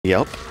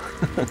Yep.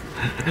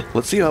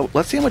 Let's see how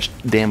much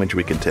damage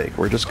we can take.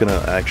 We're just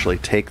gonna actually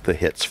take the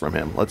hits from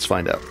him. Let's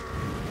find out.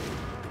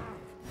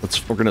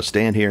 We're gonna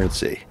stand here and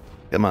see.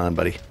 Come on,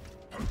 buddy.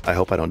 I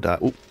hope I don't die.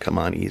 Ooh, come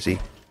on, easy.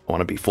 I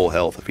want to be full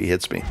health if he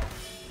hits me.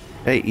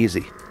 Hey,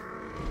 easy.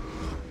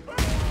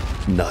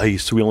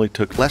 Nice. We only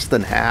took less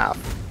than half.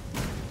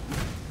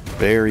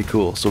 Very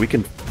cool. So we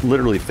can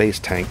literally face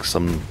tank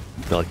some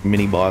like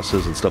mini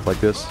bosses and stuff like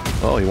this.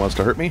 Oh, he wants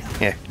to hurt me?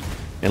 Yeah.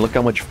 And look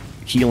how much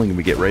healing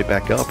we get right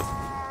back up.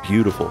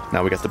 Beautiful.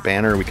 Now we got the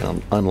banner. We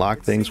can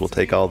unlock things. We'll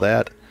take all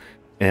that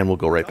and we'll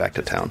go right back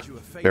to town.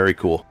 Very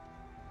cool.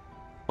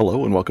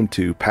 Hello and welcome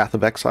to Path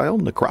of Exile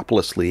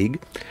Necropolis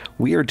League.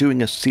 We are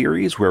doing a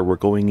series where we're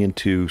going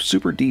into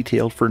super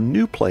detailed for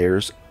new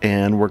players,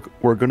 and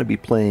we're going to be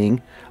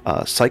playing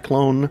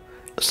Cyclone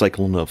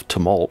of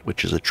Tumult,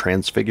 which is a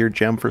transfigured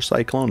gem for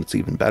Cyclone. It's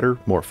even better,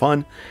 more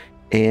fun,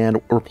 and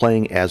we're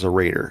playing as a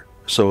raider.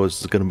 So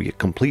it's going to be a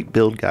complete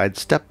build guide,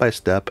 step by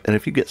step, and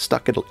if you get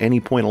stuck at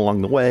any point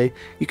along the way,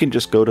 you can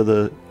just go to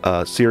the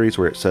series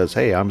where it says,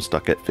 hey, I'm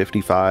stuck at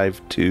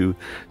 55 to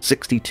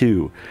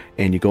 62,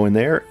 and you go in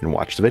there and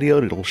watch the video,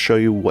 and it'll show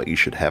you what you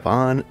should have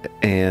on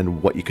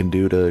and what you can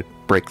do to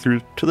break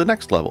through to the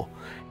next level.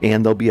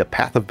 And there'll be a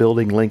Path of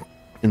Building link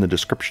in the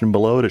description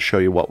below to show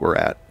you what we're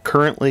at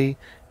currently,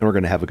 and we're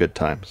going to have a good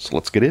time. So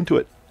let's get into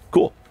it.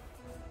 Cool.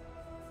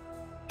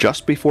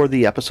 Just before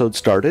the episode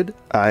started,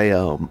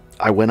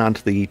 I went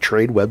onto the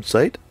trade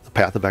website, the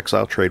Path of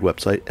Exile trade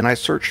website, and I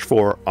searched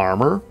for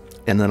armor,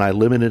 and then I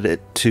limited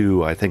it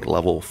to, I think,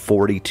 level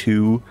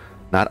 42,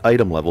 not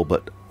item level,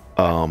 but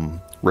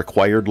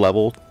required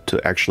level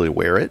to actually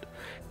wear it,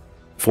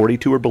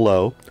 42 or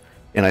below,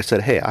 and I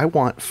said, hey, I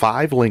want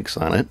 5 links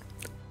on it,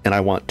 and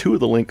I want 2 of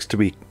the links to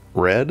be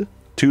red,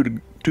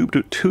 2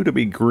 to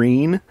be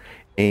green,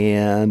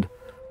 and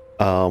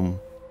 1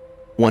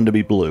 to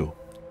be blue.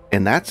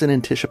 And that's in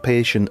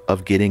anticipation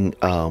of getting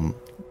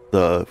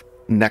the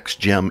next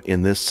gem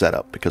in this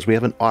setup, because we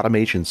have an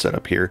automation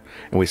setup here,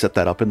 and we set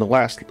that up in the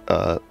last,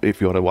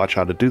 if you want to watch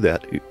how to do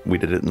that, we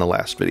did it in the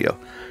last video.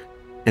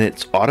 And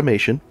it's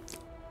automation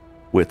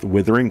with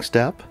Withering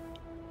Step,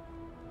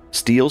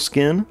 Steel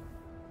Skin,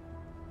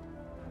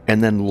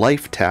 and then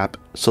Life Tap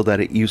so that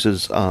it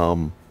uses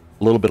a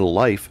little bit of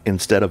life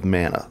instead of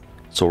mana.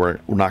 So we're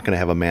not going to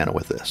have a mana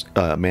with this,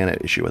 mana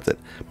issue with it.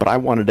 But I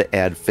wanted to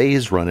add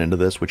Phase Run into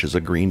this, which is a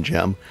green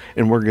gem,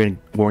 and we're going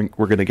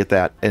to get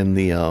that in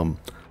the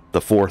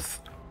 4th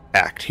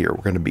act here.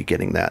 We're going to be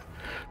getting that.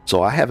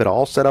 So I have it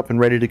all set up and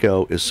ready to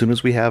go. As soon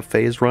as we have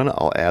Phase Run,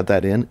 I'll add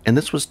that in. And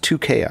this was 2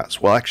 chaos.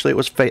 Well, actually, it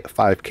was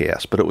 5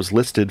 chaos, but it was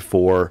listed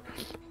for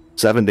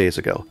 7 days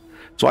ago.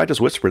 So I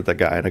just whispered to the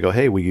guy, and I go,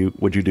 "Hey, would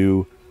you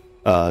do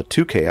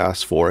 2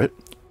 chaos for it?"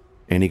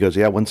 And he goes,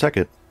 "Yeah, 1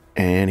 second."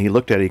 And he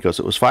looked at it, he goes,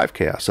 it was 5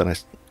 chaos. And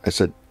I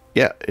said,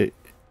 yeah,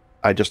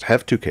 I just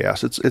have 2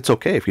 chaos. It's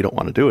okay if you don't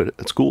want to do it.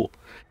 It's cool.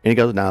 And he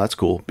goes, no, that's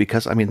cool.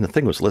 Because, I mean, the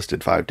thing was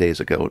listed 5 days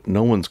ago.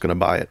 No one's going to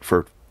buy it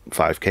for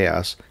 5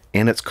 chaos.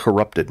 And it's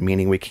corrupted,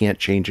 meaning we can't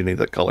change any of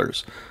the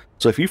colors.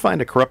 So if you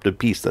find a corrupted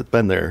piece that's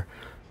been there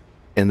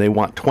and they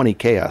want 20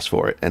 chaos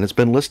for it, and it's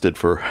been listed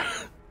for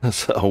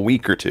a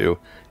week or 2,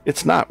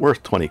 it's not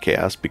worth 20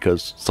 chaos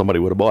because somebody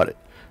would have bought it.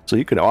 So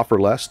you can offer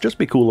less, just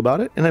be cool about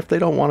it, and if they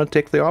don't want to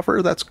take the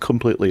offer, that's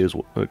completely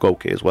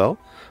okay as well.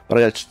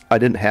 But I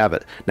didn't have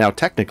it. Now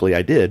technically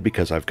I did,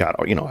 because I've got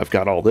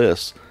all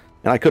this,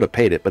 and I could have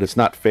paid it, but it's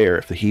not fair.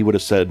 If he would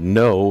have said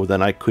no,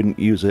 then I couldn't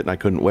use it and I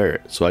couldn't wear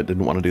it, so I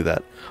didn't want to do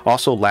that.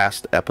 Also,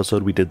 last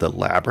episode we did the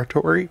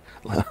laboratory,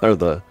 or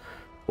the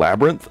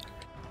labyrinth,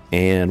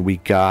 and we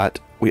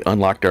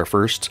unlocked our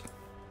first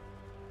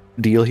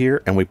deal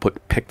here, and we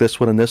picked this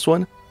one and this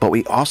one, but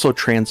we also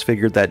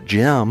transfigured that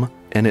gem,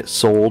 and it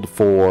sold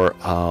for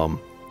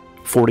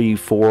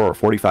 44 or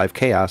 45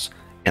 chaos,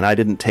 and I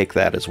didn't take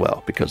that as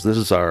well, because this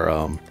is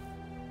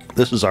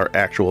our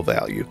actual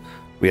value.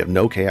 We have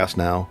no chaos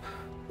now.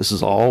 This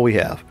is all we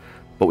have.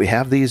 But we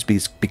have these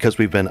because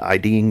we've been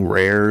IDing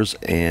rares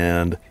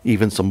and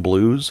even some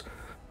blues,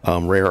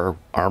 rare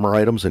armor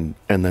items, and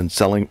then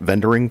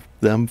vendoring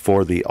them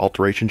for the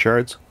alteration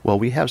shards. Well,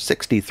 we have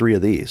 63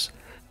 of these.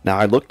 Now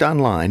I looked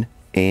online,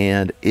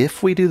 and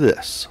if we do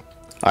this,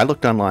 I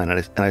looked online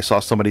and I saw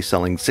somebody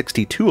selling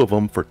 62 of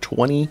them for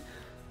 20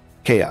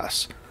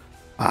 chaos.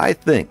 I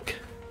think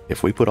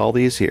if we put all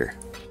these here,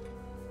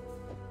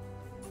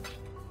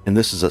 and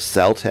this is a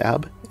sell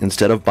tab,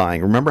 instead of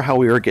buying, remember how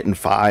we were getting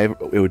 5,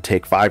 it would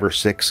take 5 or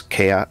 6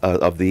 chaos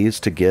of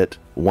these to get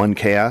 1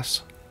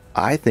 chaos?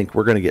 I think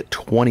we're going to get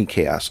 20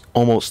 chaos,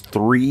 almost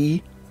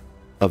 3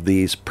 of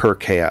these per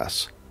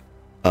chaos,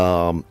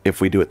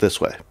 if we do it this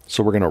way.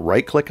 So we're going to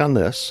right click on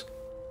this,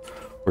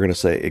 we're going to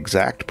say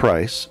exact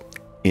price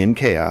in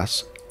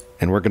chaos,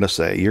 and we're going to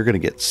say you're going to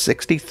get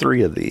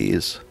 63 of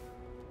these.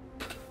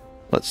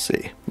 Let's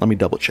see, let me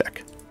double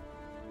check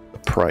the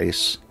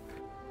price.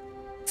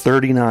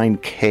 39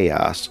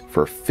 chaos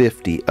for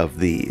 50 of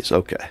these.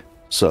 Okay,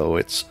 so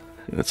it's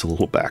a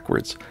little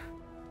backwards.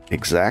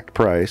 Exact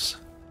price,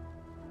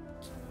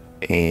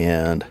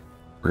 and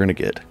we're going to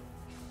get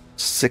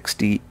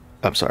 60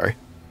 I'm sorry,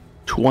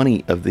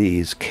 20 of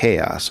these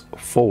chaos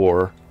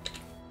for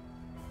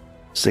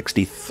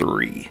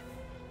 63.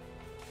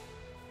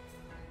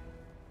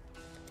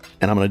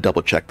 And I'm going to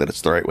double check that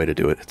it's the right way to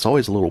do it. It's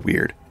always a little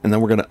weird. And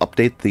then we're going to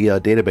update the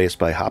database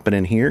by hopping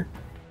in here.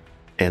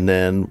 And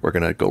then we're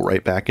going to go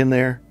right back in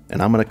there.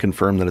 And I'm going to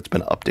confirm that it's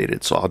been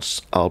updated. So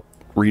I'll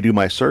redo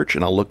my search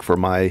and I'll look for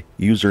my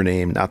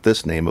username, not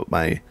this name, but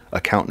my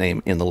account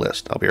name in the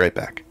list. I'll be right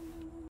back.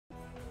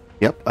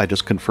 Yep, I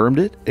just confirmed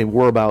it. And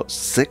we're about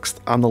 6th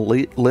on the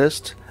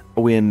list.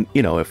 When,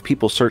 you know, if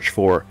people search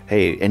for,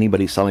 hey,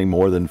 anybody selling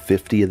more than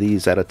 50 of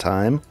these at a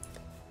time,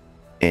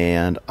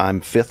 and I'm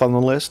 5th on the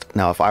list.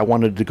 Now, if I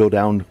wanted to go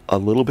down a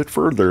little bit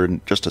further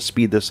and just to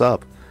speed this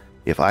up,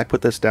 if I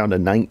put this down to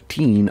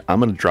 19, I'm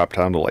going to drop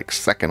down to like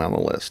 2nd on the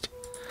list.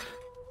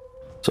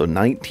 So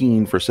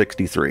 19 for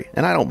 63.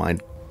 And I don't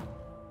mind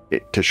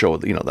it to show,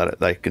 you know,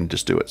 that I can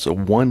just do it. So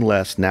one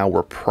less. Now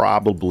we're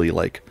probably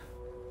like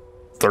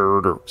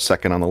 3rd or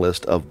 2nd on the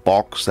list of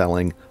bulk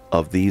selling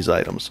of these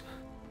items.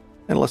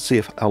 And let's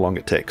see how long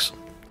it takes.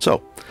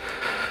 So,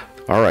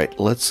 all right,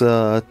 let's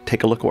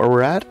take a look at where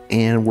we're at.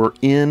 And we're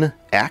in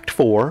Act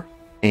 4,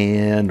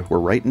 and we're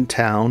right in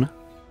town.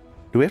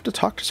 Do we have to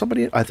talk to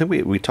somebody? I think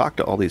we talked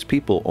to all these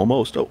people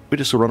almost. Oh, we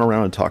just run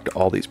around and talk to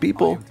all these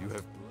people.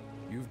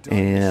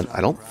 And I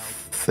don't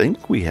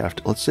think we have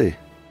to. Let's see.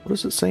 What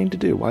is it saying to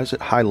do? Why is it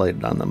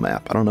highlighted on the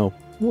map? I don't know.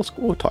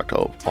 We'll talk to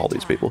all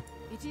these people.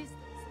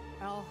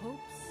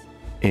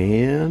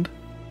 And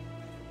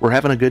we're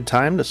having a good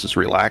time. This is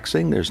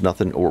relaxing. There's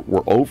nothing.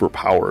 We're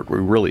overpowered. We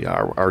really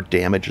are. Our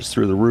damage is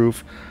through the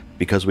roof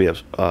because we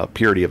have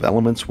purity of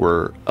elements.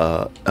 We're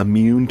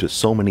immune to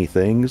so many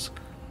things.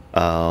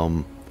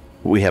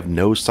 We have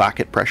no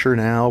socket pressure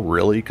now,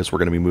 really, because we're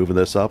going to be moving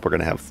this up. We're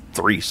going to have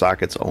 3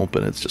 sockets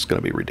open. It's just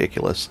going to be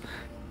ridiculous.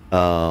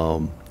 We're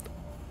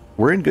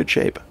in good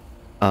shape.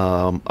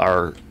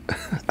 Our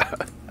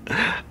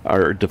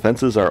our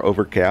defenses are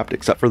overcapped,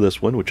 except for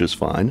this one, which is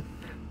fine.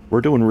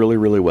 We're doing really,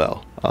 really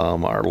well.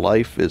 Our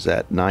life is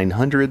at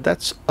 900.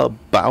 That's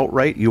about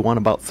right. You want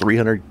about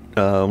 300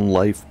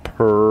 life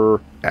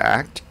per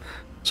act.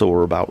 So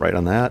we're about right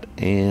on that.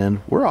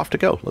 And we're off to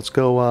go. Let's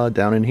go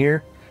down in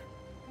here.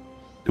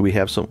 Do we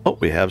have some? Oh,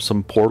 we have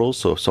some portals.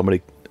 So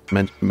somebody,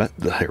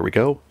 here we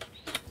go.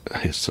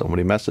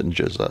 Somebody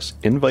messages us.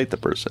 Invite the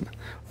person.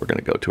 We're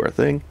going to go to our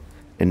thing.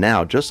 And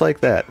now, just like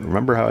that,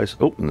 remember how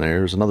oh, and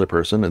there's another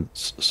person.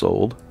 It's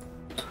sold.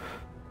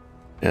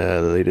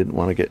 They didn't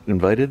want to get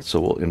invited, so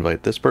we'll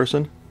invite this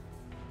person.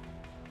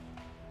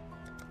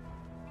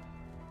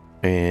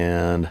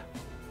 And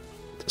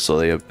so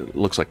it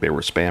looks like they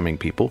were spamming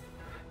people.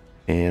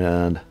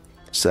 And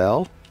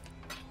sell.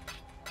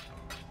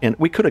 And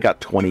we could have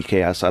got 20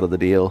 chaos out of the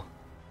deal.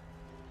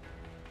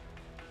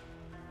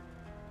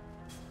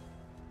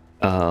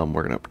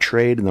 We're going to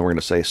trade, and then we're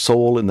going to say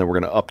sold, and then we're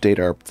going to update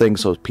our thing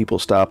so people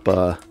stop.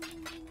 There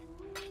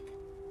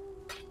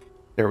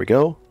we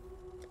go.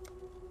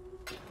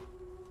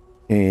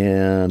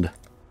 And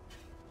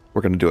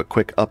we're going to do a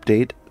quick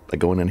update by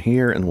going in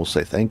here, and we'll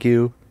say thank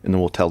you, and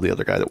then we'll tell the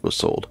other guy that was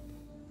sold.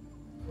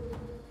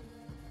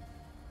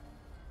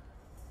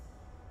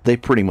 They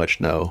pretty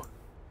much know.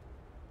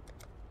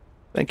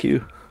 Thank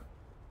you.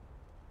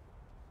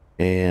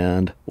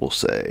 And we'll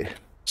say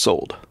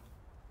sold.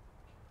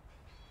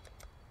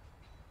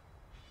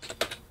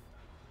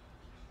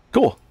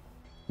 Cool.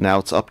 Now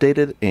it's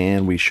updated,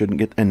 and we shouldn't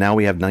get, and now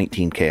we have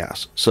 19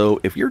 chaos. So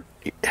if you're,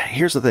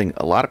 here's the thing,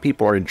 a lot of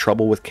people are in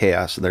trouble with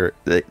chaos, and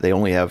they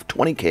only have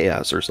 20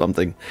 chaos or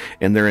something,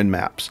 and they're in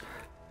maps.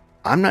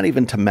 I'm not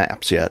even to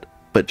maps yet,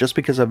 but just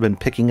because I've been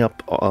picking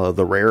up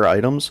the rare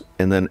items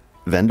and then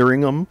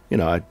vendoring them, you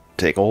know, I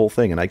take a whole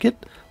thing, and I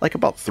get like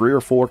about 3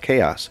 or 4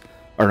 chaos,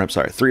 or I'm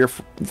sorry, 3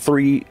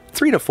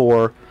 to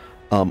 4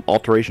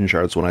 alteration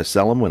shards when I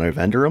sell them, when I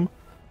vendor them.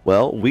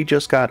 Well, we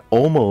just got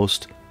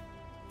almost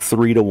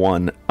 3 to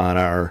 1 on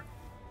our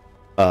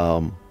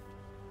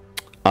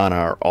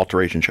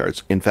alteration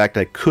shards. In fact,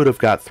 I could have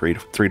got 3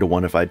 to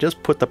 1 if I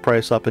just put the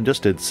price up and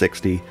just did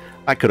 60.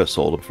 I could have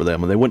sold them for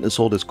them, and they wouldn't have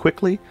sold as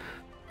quickly.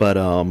 But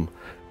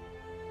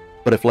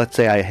if, let's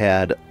say, I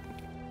had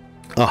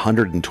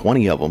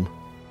 120 of them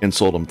and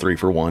sold them 3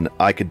 for 1,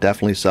 I could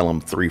definitely sell them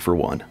 3 for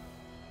 1.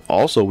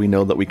 Also, we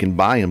know that we can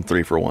buy them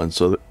 3 for 1,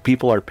 so that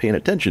people are paying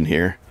attention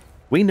here.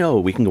 We know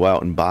we can go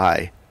out and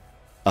buy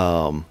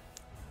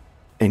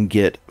and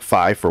get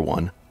 5 for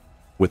 1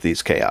 with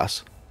these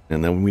chaos,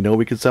 and then we know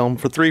we can sell them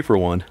for 3 for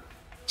 1.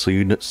 So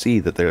you see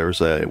that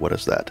there's a, what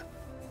is that,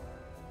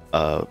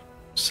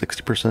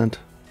 60%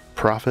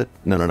 profit?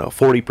 No,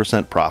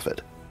 40%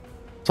 profit,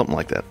 something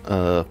like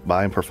that.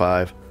 Buy them for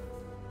 5,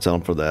 sell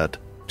them for that.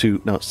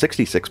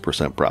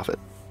 66% profit,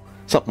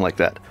 something like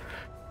that.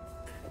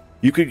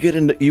 You could get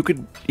into,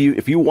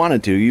 if you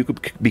wanted to, you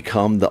could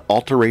become the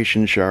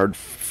alteration shard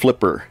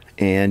flipper,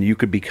 and you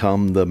could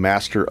become the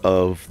master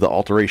of the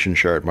alteration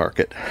shard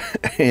market,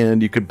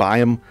 and you could buy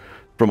them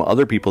from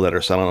other people that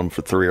are selling them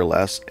for 3 or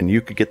less, and you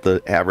could get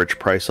the average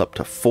price up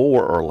to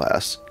 4 or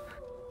less,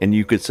 and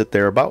you could sit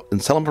there about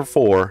and sell them for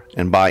 4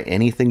 and buy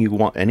anything you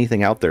want,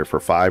 anything out there for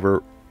 5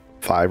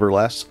 or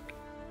less,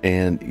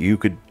 and you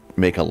could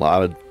make a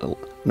lot of,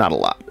 not a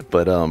lot,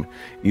 but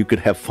you could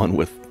have fun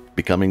with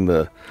becoming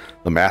the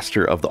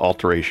master of the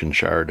alteration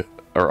shard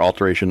or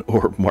alteration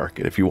orb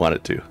market if you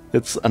wanted to.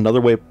 It's another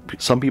way.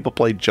 Some people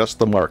play just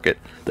the market.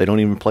 They don't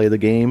even play the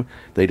game.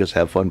 They just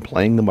have fun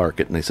playing the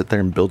market, and they sit there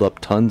and build up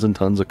tons and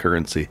tons of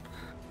currency.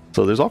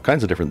 So there's all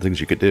kinds of different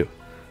things you could do.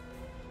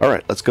 All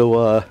right, let's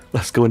go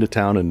into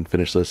town and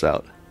finish this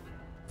out.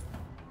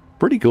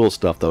 Pretty cool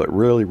stuff, though. It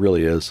really,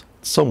 really is.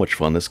 It's so much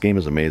fun. This game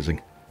is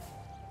amazing.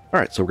 All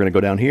right, so we're going to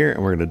go down here,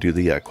 and we're going to do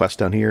the quest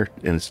down here,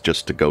 and it's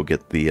just to go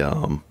get the,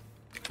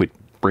 if we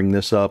bring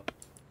this up,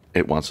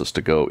 it wants us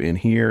to go in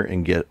here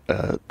and get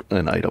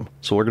an item.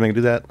 So we're going to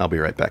do that. I'll be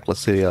right back. Let's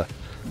see how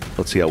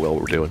well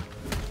we're doing.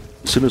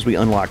 As soon as we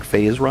unlock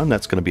Phase Run,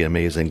 that's going to be an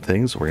amazing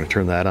thing, so we're going to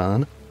turn that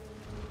on.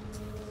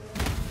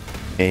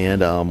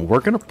 And we're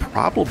going to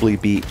probably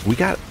be... We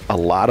got a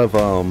lot of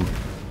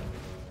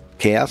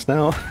chaos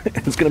now.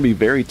 It's going to be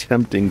very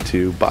tempting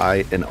to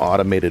buy an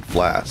automated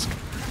flask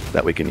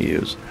that we can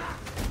use.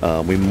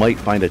 We might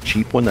find a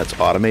cheap one that's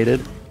automated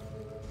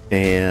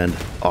and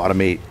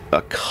automate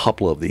a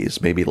couple of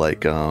these. Maybe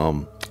like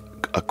a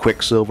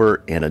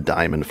Quicksilver and a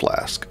Diamond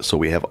flask. So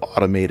we have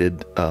automated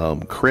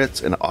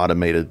crits and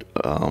automated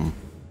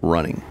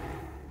running.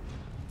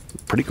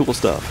 Pretty cool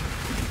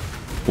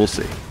stuff. We'll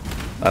see.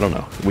 I don't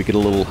know. We get a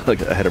little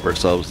ahead of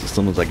ourselves. As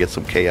soon as I get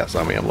some chaos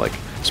on me, I'm like,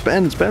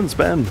 spend, spend,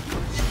 spend.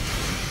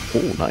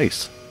 Oh,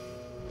 nice.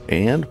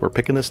 And we're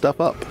picking this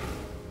stuff up.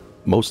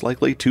 Most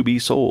likely to be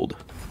sold.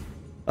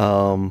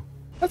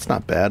 That's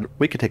not bad.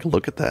 We could take a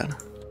look at that.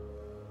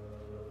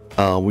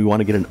 We want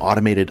to get an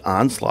automated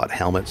onslaught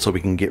helmet so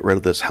we can get rid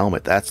of this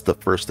helmet. That's the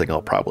first thing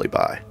I'll probably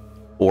buy.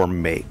 Or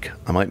make.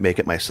 I might make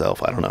it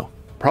myself. I don't know.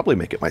 Probably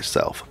make it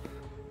myself.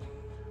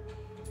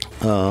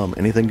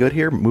 Anything good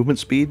here? Movement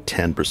speed,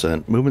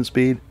 10%. Movement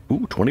speed,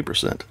 ooh,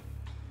 20%.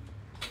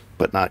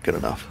 But not good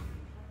enough.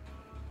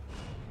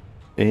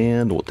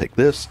 And we'll take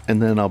this,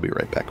 and then I'll be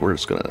right back. We're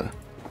just gonna...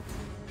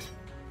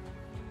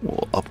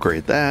 We'll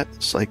upgrade that.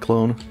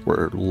 Cyclone.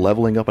 We're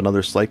leveling up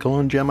another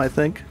Cyclone gem, I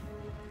think.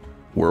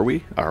 Were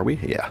we? Are we?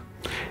 Yeah.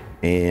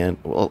 And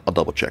well, I'll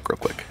double check real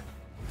quick.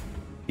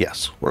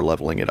 Yes, we're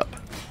leveling it up.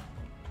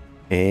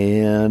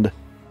 And...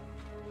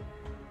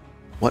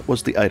 What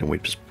was the item we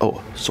just...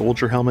 Oh,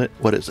 soldier helmet.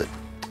 What is it?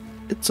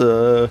 It's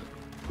a...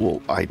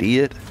 We'll ID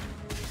it.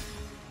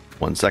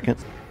 1 second.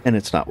 And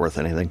it's not worth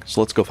anything.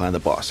 So let's go find the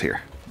boss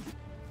here.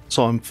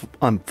 So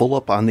I'm full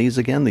up on these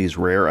again, these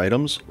rare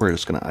items. We're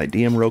just going to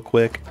ID them real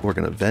quick. We're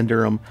going to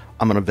vendor them.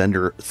 I'm going to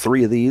vendor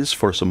 3 of these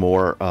for some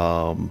more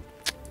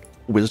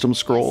wisdom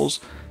scrolls.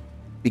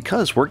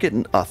 Because we're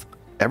getting...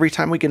 every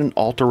time we get an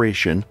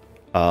alteration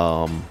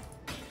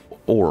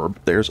orb,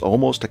 there's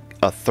almost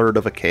a third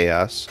of a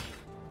chaos.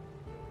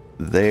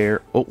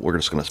 There. Oh, we're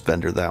just going to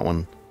vendor that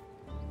one.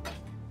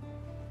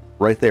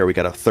 Right there, we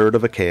got a third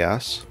of a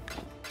chaos.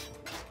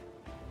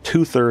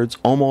 2/3,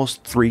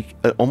 almost 3,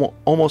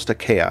 almost a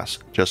chaos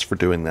just for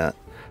doing that.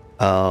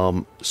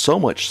 So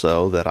much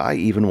so that I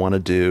even want to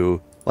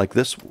do like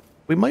this.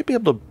 We might be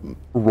able to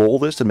roll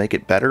this and make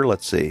it better.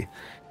 Let's see.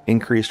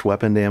 Increased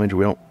weapon damage.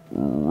 We don't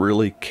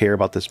really care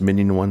about this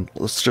minion one.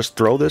 Let's just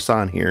throw this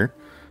on here.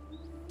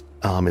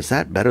 Is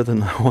that better than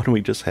the one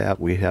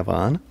we have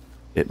on?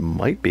 It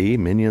might be.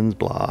 Minions,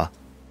 blah.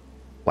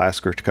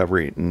 Flask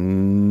recovery,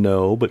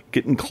 no, but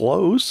getting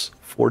close.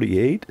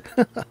 48.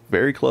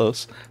 Very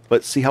close.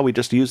 But see how we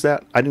just used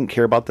that? I didn't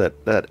care about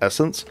that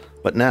essence,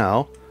 but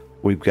now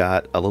we've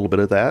got a little bit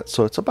of that.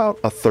 So it's about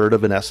a third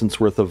of an essence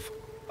worth of...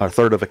 a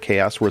third of a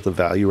chaos worth of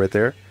value right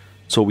there.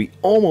 So we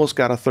almost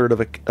got a third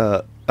of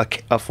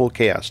a full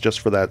chaos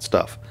just for that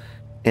stuff.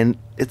 And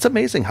it's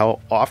amazing how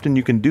often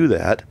you can do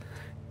that.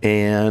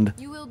 And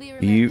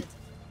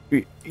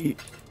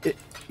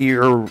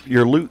your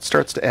loot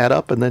starts to add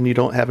up, and then you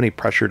don't have any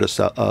pressure to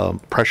sell,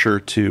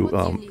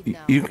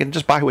 you can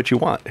just buy what you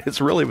want.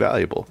 It's really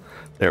valuable.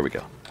 There we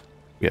go.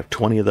 We have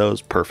 20 of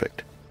those.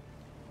 Perfect.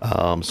 So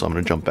I'm going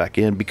to jump back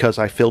in because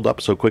I filled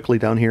up so quickly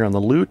down here on the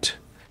loot.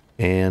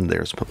 And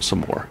there's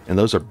some more. And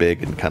those are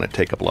big and kind of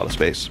take up a lot of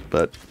space.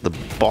 But the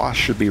boss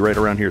should be right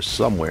around here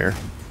somewhere.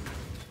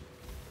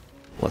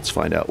 Let's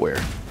find out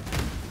where.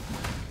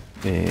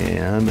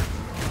 And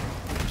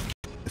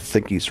I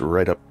think he's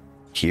right up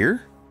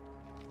here.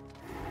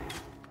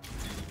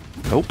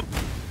 Nope.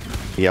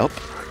 Yep.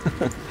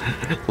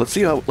 Let's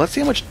see how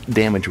much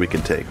damage we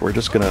can take. We're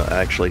just gonna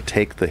actually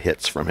take the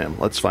hits from him.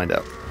 Let's find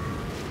out.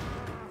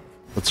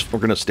 We're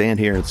gonna stand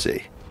here and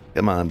see.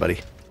 Come on, buddy.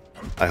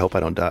 I hope I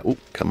don't die. Ooh,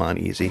 come on,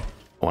 easy.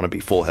 I want to be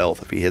full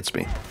health if he hits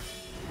me.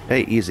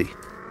 Hey, easy.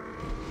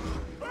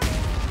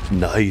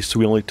 Nice.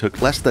 We only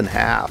took less than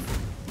half.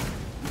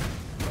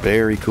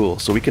 Very cool.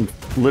 So we can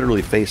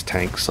literally face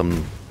tank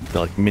some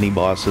like mini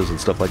bosses and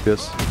stuff like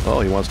this.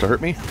 Oh, he wants to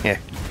hurt me? Yeah.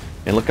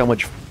 And look how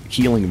much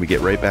healing we get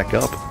right back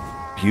up.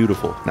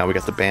 Beautiful. Now we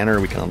got the banner.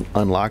 We can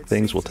unlock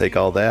things. We'll take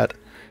all that.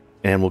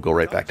 And we'll go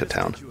right back to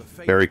town.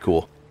 Very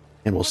cool.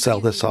 And we'll sell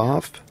this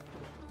off.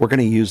 we're going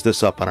to use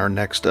this up on our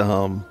next,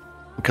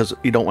 because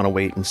you don't want to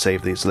wait and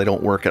save these. So they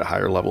don't work at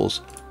higher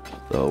levels.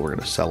 So we're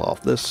going to sell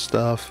off this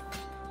stuff.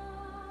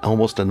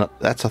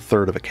 That's a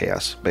third of a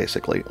chaos,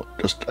 basically,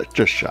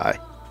 just shy.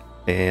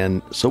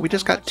 And so we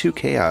just got 2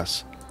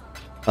 chaos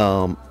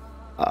out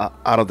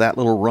of that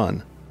little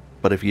run.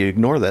 But if you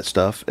ignore that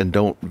stuff and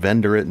don't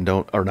vendor it and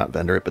don't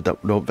vendor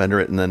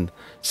it and then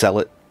sell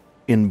it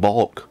in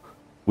bulk,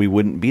 we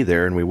wouldn't be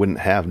there and we wouldn't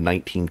have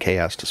 19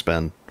 chaos to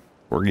spend.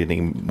 We're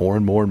getting more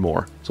and more and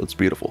more, so it's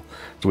beautiful.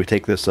 So we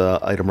take this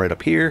item right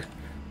up here,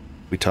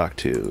 we talk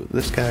to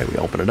this guy, we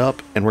open it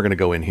up, and we're going to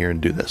go in here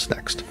and do this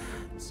next.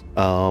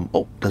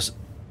 It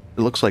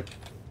looks like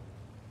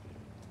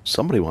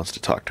somebody wants to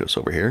talk to us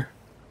over here.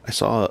 I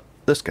saw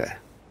this guy,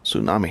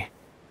 Tsunami.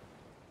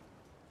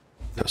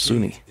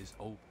 Tasuni.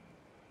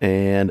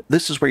 And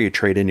this is where you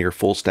trade in your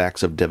full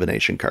stacks of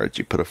divination cards.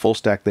 You put a full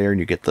stack there and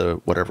you get the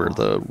whatever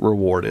the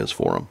reward is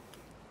for them.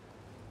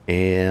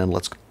 And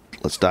let's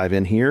dive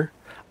in here.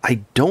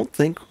 I don't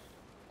think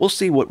we'll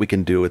see what we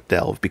can do with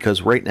Delve,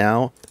 because right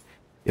now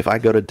if I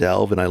go to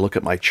Delve and I look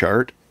at my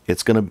chart,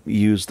 it's going to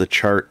use the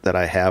chart that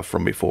I have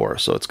from before,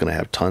 so it's going to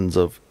have tons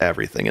of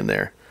everything in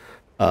there.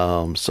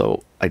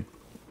 So I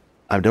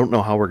don't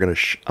know how we're going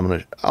to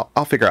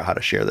I'll figure out how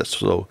to share this.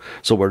 So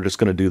we're just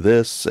going to do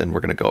this and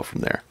we're going to go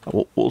from there.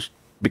 We'll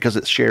because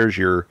it shares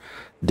your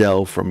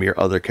Delve from your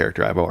other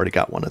character. I've already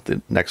got one at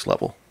the next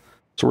level.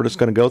 So we're just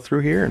going to go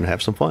through here and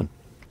have some fun.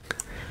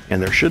 And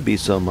there should be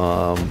some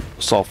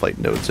sulfite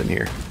nodes in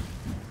here.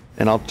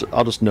 And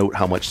I'll just note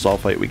how much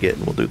sulfite we get,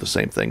 and we'll do the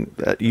same thing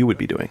that you would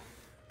be doing.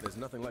 There's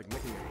nothing like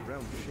making a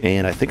ground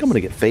And I think I'm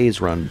going to get phase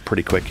run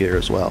pretty quick here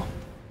as well.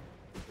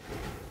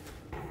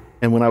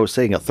 And when I was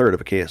saying a third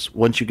of a chaos,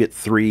 once you get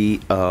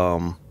three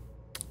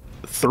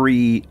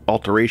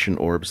alteration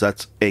orbs,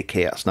 that's a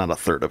chaos, not a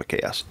third of a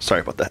chaos. Sorry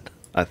about that.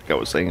 I think I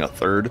was saying a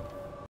third.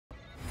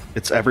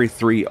 It's every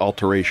 3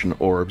 alteration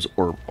orbs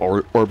or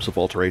orbs of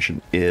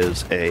alteration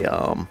is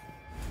a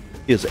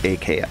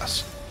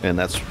chaos, and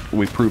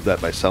we proved that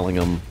by selling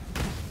them.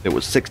 It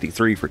was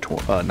 63 for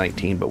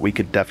 19, but we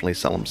could definitely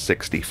sell them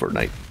 60 for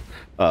 20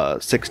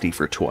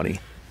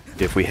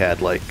 if we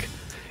had like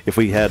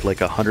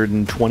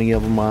 120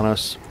 of them on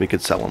us. We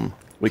could sell them.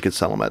 We could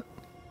sell them at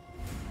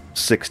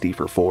 60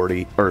 for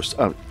 40, or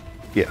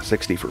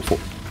 60 for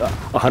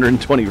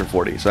 120 for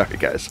 40. Sorry,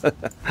 guys.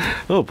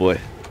 Oh boy.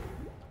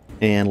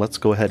 And let's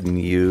go ahead and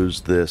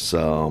use this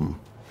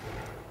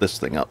this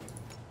thing up.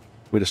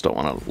 We just don't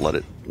want to let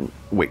it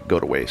go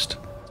to waste.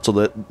 So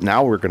that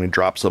now we're going to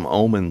drop some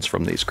omens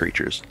from these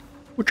creatures,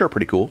 which are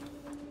pretty cool.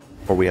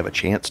 Or we have a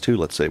chance to.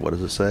 Let's say, what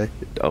does it say?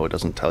 Oh, it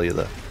doesn't tell you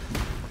the...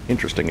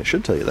 Interesting, it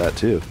should tell you that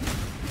too.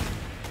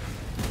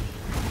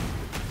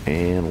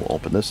 And we'll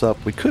open this up.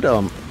 We could,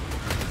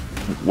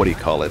 what do you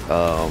call it?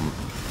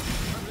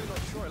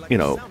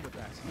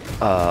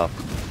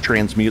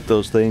 Transmute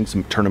those things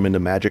and turn them into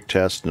magic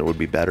chests, and it would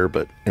be better.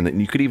 And then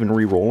you could even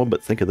re-roll them.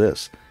 But think of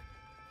this: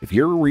 if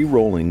you're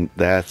re-rolling,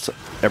 that's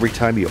every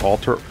time you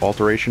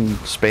alteration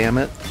spam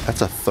it.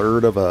 That's a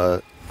third of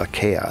a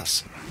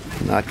chaos.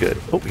 Not good.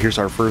 Oh, here's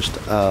our first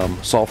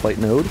sulfite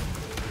node,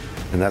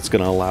 and that's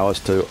going to allow us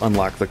to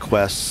unlock the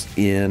quests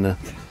in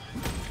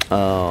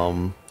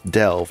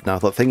Delve. Now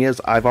the thing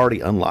is, I've already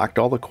unlocked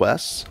all the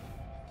quests,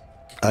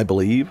 I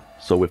believe.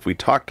 So if we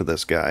talk to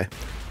this guy,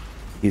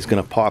 he's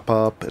going to pop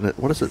up, and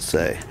what does it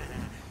say?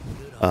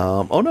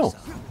 Oh no.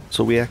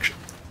 So we actually...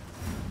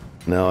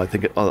 No, I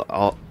think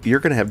you're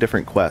going to have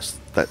different quests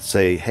that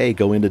say, hey,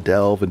 go into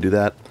Delve and do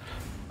that.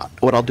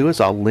 What I'll do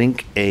is I'll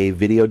link a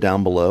video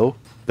down below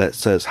that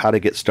says how to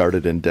get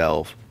started in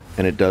Delve.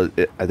 And it does.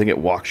 I think it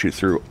walks you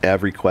through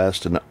every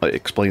quest and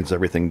explains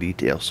everything in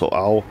detail. So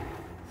I'll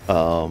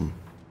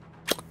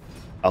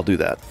do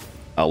that.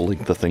 I'll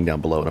link the thing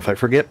down below. And if I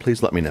forget,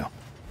 please let me know.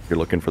 If you're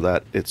looking for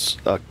that, it's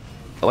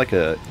like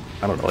a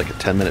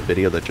 10-minute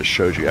video that just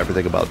shows you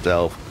everything about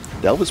Delve.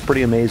 Delve is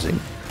pretty amazing.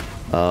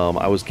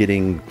 I was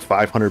getting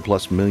 500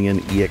 plus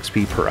million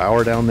EXP per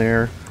hour down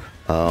there.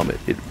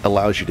 It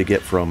allows you to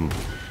get from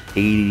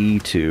 80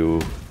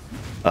 to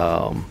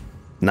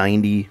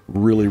 90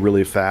 really,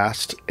 really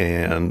fast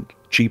and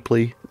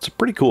cheaply. It's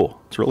pretty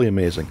cool. It's really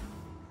amazing.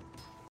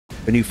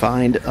 When you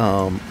find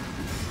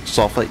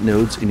sulfite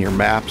nodes in your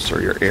maps or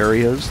your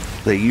areas,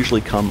 they usually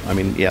come,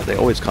 they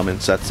always come in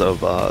sets of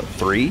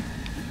 3.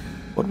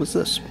 What was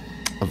this?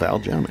 A Val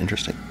gem?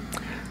 Interesting.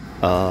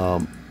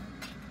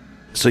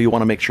 So you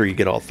want to make sure you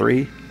get all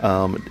 3.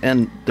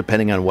 And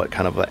depending on what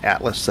kind of an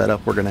Atlas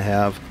setup we're going to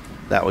have,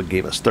 that would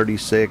give us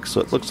 36.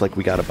 So it looks like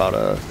we got about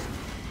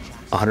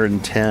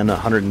 110,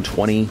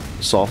 120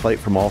 sulfite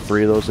from all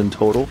 3 of those in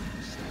total.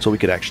 So we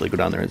could actually go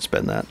down there and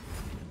spend that.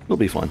 It'll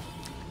be fun.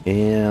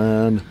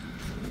 And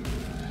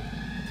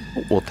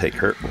we'll take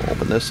her. We'll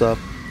open this up,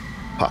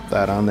 pop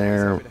that on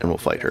there, and we'll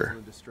fight her.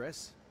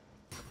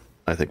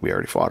 I think we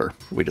already fought her.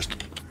 We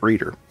just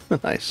freed her.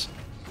 Nice.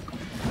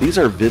 These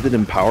are vivid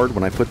empowered.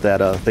 When I put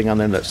that thing on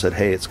them that said,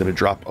 hey, it's going to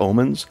drop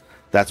omens,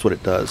 that's what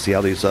it does. See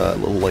how these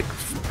little like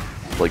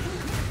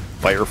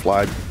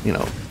firefly,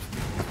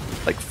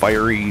 like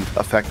fiery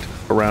effect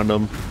around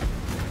them.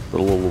 A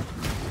little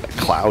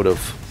cloud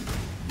of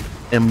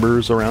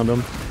embers around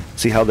them.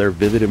 See how they're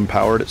vivid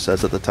empowered, it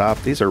says at the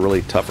top. These are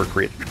really tougher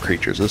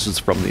creatures. This is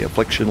from the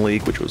Affliction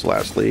League, which was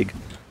last league.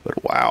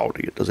 But wow,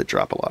 does it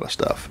drop a lot of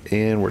stuff.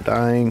 And we're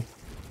dying.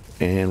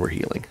 And we're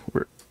healing.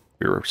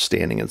 We're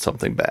standing in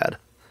something bad.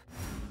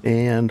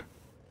 And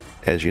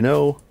as you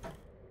know,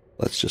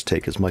 let's just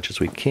take as much as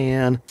we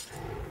can.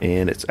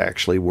 And it's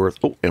actually worth...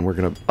 Oh, and we're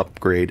going to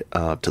upgrade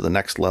to the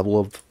next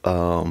level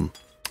of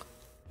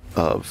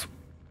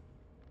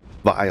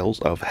vials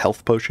of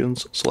health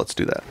potions. So let's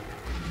do that.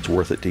 It's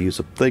worth it to use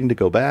a thing to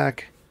go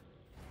back.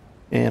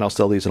 And I'll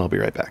sell these and I'll be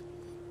right back.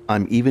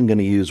 I'm even going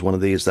to use one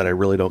of these that I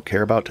really don't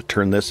care about to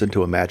turn this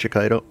into a magic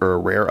item or a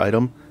rare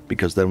item,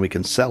 because then we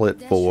can sell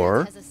it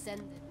for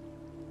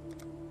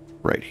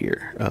right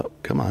here. Oh,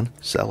 come on,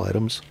 sell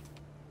items.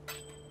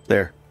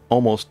 There,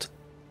 almost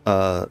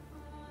a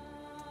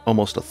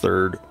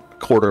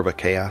quarter of a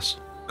chaos.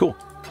 Cool.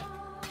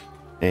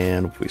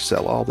 And if we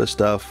sell all this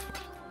stuff,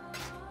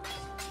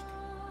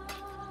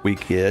 we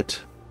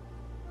get,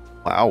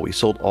 wow, we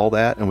sold all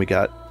that and we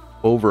got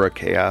over a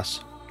chaos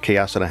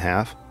and a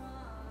half.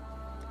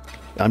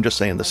 I'm just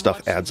saying this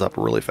stuff adds up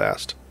really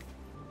fast.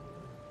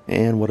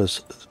 And what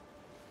does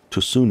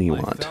Tusuni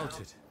want?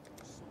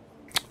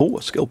 Oh,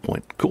 a skill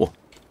point. Cool.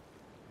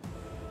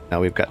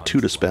 Now we've got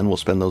 2 to spend. We'll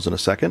spend those in a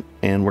second.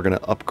 And we're going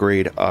to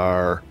upgrade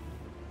our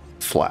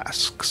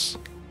flasks.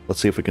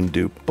 Let's see if we can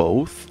do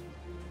both.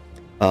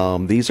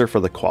 These are for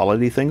the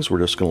quality things. We're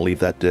just going to leave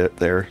that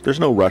there. There's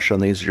no rush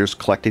on these. You're just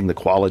collecting the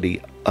quality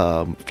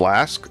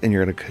flask, and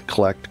you're going to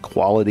collect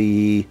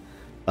quality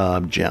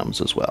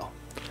gems as well.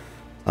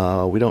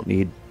 We don't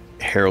need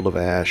Herald of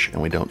Ash,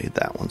 and we don't need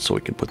that one, so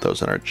we can put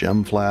those in our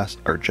gem flask,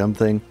 our gem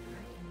thing.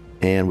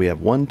 And we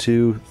have 1,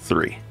 2,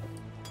 3.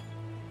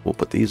 We'll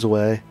put these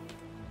away.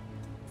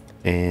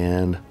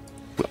 And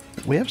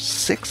we have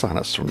 6 on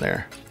us from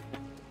there.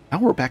 Now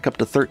we're back up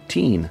to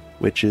 13,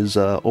 which is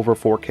over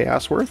 4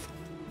 chaos worth.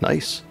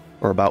 Nice.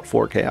 Or about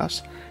 4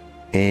 chaos.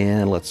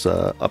 And let's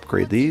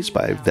upgrade these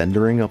by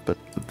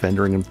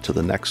vendoring them to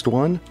the next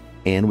one.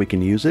 And we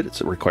can use it.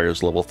 It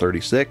requires level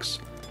 36.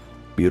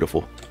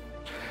 Beautiful.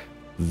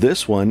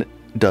 This one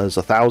does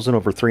 1,000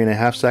 over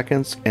 3.5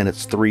 seconds, and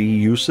it's 3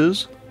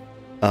 uses.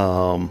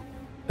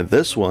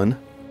 This one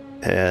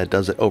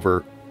does it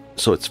over,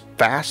 so it's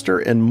faster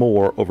and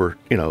more over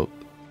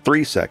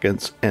 3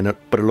 seconds,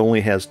 but it only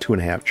has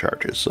 2.5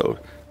 charges, so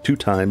 2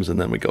 times, and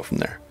then we go from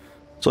there.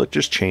 So it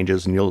just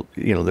changes, and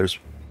there's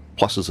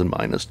pluses and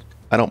minuses.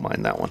 I don't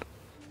mind that one.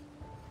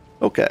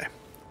 Okay,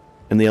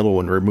 and the other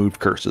one removed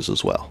curses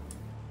as well.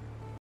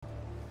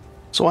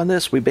 So on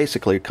this, we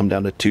basically come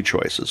down to 2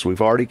 choices.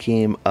 We've already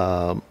came,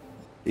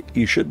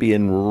 you should be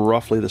in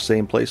roughly the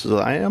same place as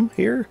I am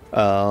here.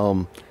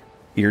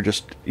 You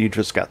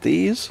just got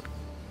these.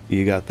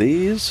 You got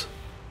these.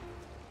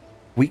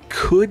 We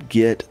could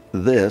get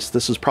this.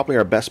 This is probably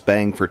our best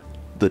bang for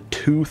the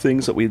 2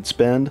 things that we'd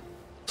spend.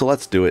 So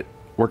let's do it.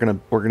 We're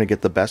gonna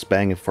get the best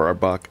bang for our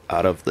buck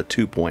out of the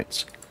 2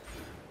 points.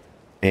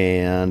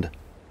 And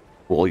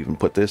we'll even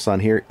put this on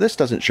here. This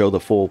doesn't show the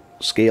full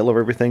scale of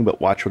everything, but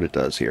watch what it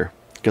does here.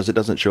 Because it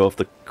doesn't show if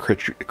the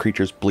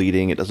creature's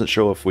bleeding. It doesn't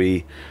show if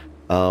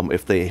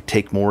if they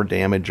take more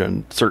damage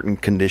on certain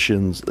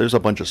conditions. There's a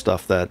bunch of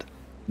stuff that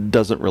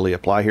doesn't really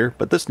apply here,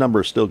 but this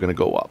number is still going to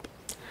go up.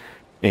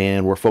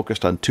 And we're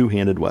focused on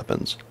 2-handed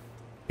weapons.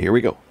 Here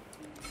we go.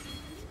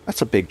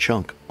 That's a big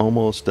chunk.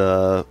 Almost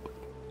about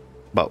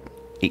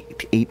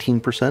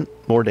 18%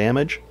 more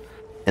damage.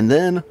 And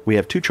then we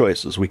have 2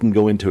 choices. We can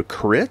go into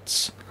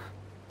crits.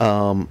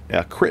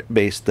 A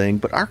crit-based thing,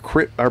 but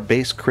our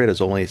base crit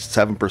is only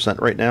 7%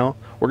 right now.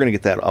 We're going to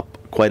get that up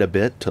quite a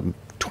bit to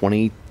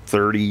 20,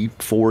 30,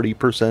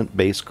 40%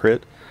 base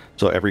crit.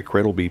 So every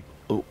crit will be,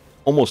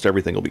 almost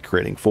everything will be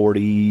critting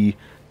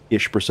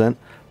 40-ish%.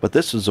 But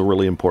this is a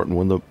really important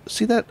one.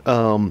 See that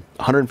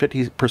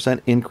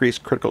 150%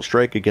 increased critical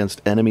strike against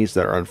enemies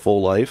that are on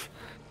full life?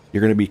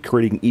 You're going to be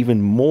critting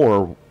even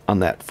more on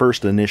that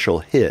first initial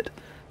hit,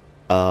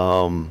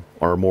 or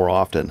more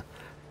often.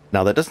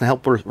 Now, that doesn't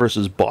help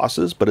versus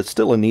bosses, but it's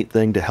still a neat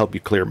thing to help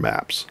you clear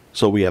maps.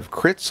 So we have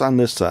crits on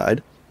this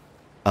side.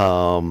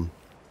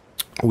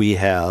 We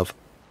have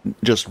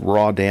just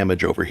raw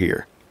damage over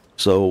here.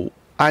 So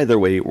either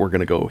way, we're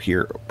going to go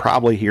here.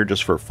 Probably here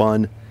just for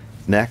fun.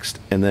 Next,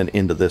 and then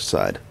into this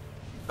side.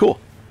 Cool.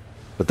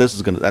 But this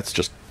is that's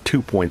just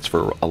 2 points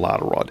for a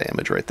lot of raw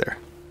damage right there.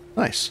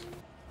 Nice.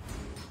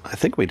 I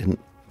think we didn't...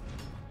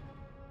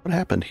 What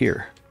happened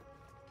here?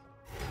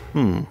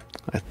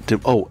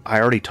 Oh, I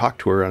already talked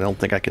to her. I don't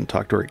think I can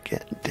talk to her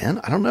again.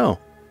 I don't know.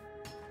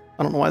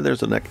 I don't know why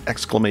there's an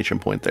exclamation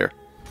point there.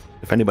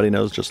 If anybody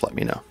knows, just let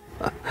me know.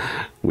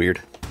 Weird.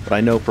 But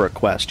I know for a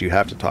quest, you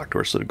have to talk to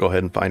her, so go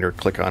ahead and find her,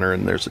 click on her,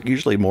 and there's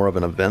usually more of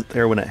an event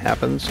there when it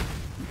happens.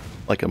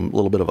 Like a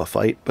little bit of a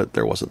fight, but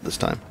there wasn't this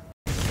time.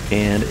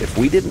 And if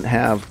we didn't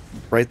have,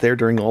 right there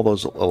during all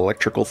those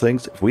electrical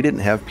things, if we didn't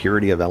have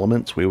Purity of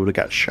Elements, we would have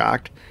got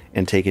shocked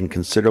and taken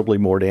considerably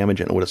more damage,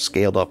 and it would have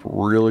scaled up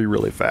really,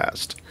 really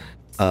fast.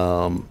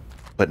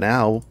 But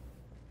now,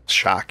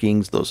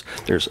 shockings,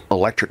 there's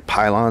electric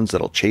pylons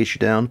that'll chase you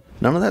down.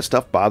 None of that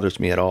stuff bothers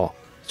me at all.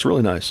 It's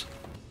really nice.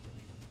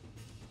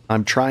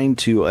 I'm trying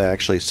to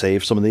actually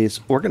save some of these.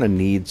 We're going to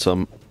need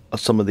some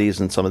of these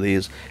and some of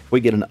these. If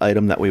we get an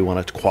item that we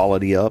want to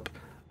quality up,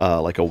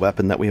 like a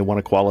weapon that we want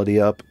to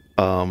quality up,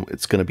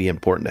 it's going to be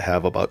important to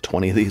have about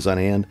 20 of these on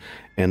hand,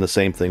 and the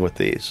same thing with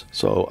these.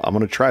 So I'm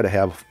going to try to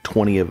have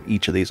 20 of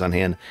each of these on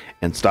hand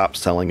and stop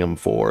selling them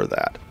for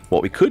that.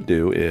 What we could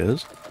do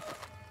is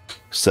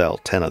sell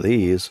 10 of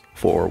these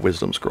for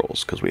wisdom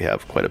scrolls, because we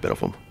have quite a bit of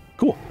them.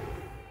 Cool.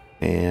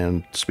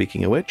 And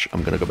speaking of which,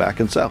 I'm going to go back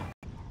and sell.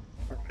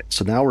 All right,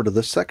 so now we're to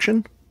this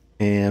section,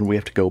 and we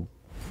have to go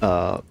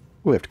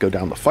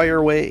down the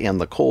fire way and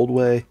the cold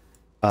way.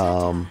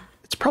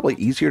 It's probably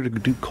easier to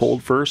do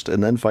cold first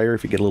and then fire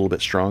if you get a little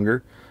bit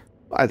stronger.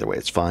 Either way,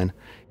 it's fine.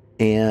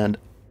 And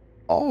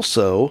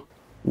also,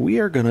 we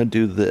are going to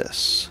do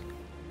this.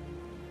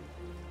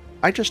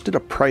 I just did a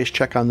price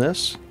check on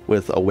this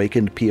with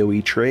Awakened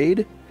PoE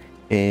trade,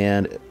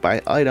 and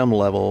by item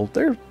level,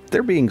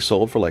 they're being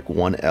sold for like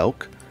 1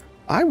 elk.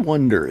 I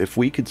wonder if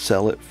we could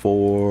sell it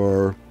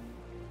for...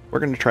 We're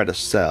going to try to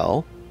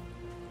sell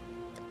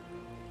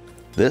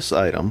this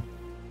item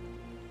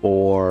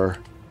for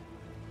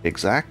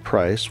exact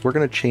price. We're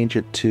going to change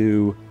it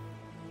to,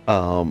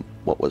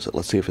 what was it?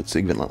 Let's see if it's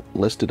even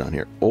listed on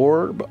here.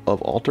 Orb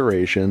of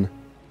Alteration,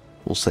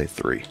 we'll say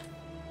 3.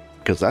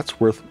 Because that's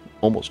worth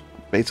almost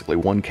basically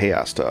 1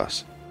 chaos to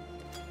us.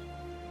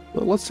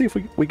 Well, let's see if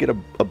we get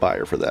a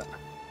buyer for that.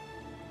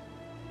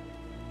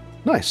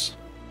 Nice.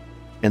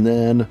 And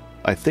then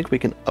I think we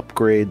can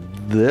upgrade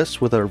this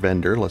with our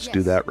vendor. Let's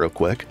do that real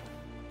quick.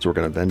 So we're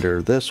going to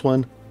vendor this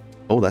one.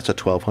 Oh, that's a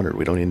 1200.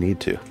 We don't even need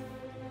to.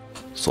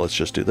 So let's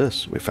just do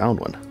this. We found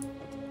one.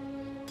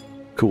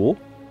 Cool.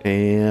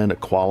 And a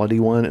quality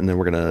one. And then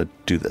we're going to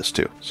do this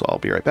too. So I'll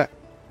be right back.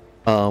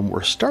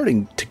 We're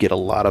starting to get a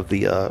lot of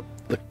the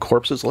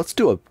corpses. Let's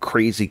do a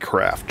crazy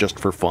craft just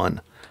for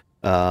fun.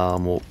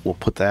 We'll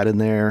put that in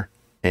there.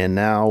 And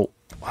now,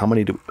 how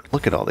many do...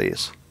 Look at all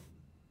these.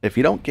 If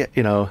you don't get,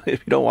 if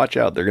you don't watch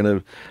out, they're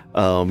going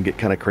to get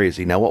kind of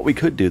crazy. Now, what we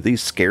could do,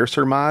 these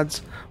scarcer mods,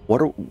 what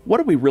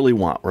do we really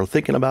want? We're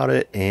thinking about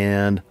it,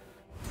 and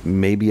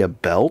maybe a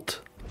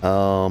belt.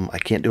 I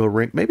can't do a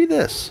ring. Maybe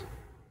this.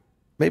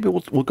 Maybe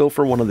we'll go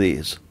for one of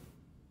these.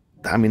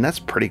 I mean, that's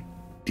pretty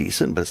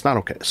decent, but it's not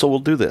okay. So we'll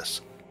do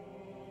this.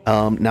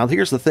 Now,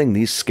 here's the thing.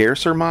 These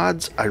scarcer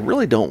mods, I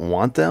really don't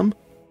want them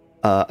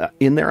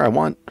in there. I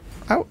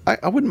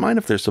wouldn't mind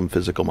if there's some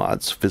physical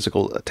mods,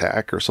 physical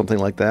attack or something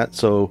like that.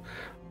 So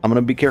I'm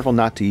going to be careful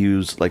not to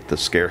use like the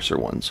scarcer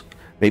ones.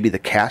 Maybe the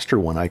caster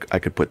one, I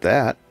could put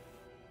that.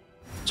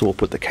 So we'll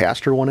put the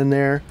caster one in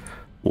there.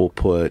 We'll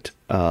put,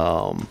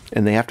 and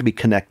they have to be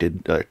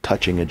connected,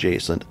 touching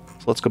adjacent.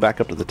 So let's go back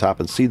up to the top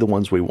and see the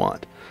ones we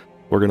want.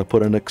 We're going to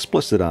put an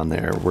explicit on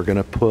there. We're going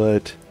to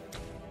put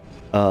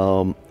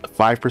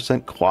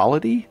 5%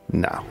 quality.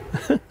 No.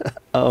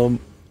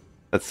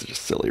 That's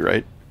just silly,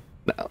 right?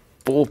 No.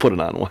 But we'll put it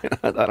on. Why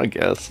not? I don't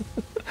guess.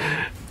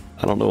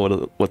 I don't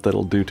know what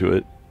that'll do to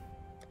it.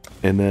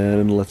 And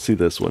then let's see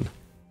this one.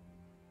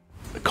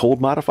 Cold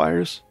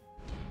modifiers?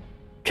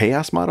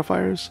 Chaos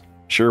modifiers?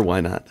 Sure,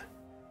 why not?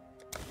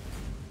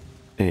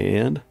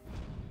 And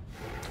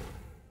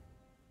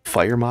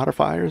fire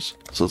modifiers.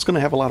 So it's going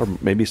to have a lot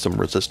of maybe some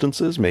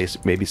resistances,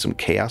 maybe some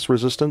chaos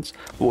resistance.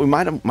 But we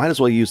might as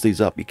well use these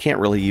up. You can't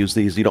really use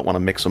these. You don't want to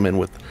mix them in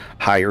with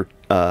higher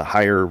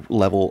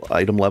level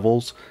item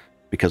levels,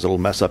 because it'll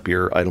mess up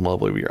your item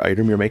level of your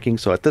item you're making.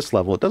 So at this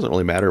level, it doesn't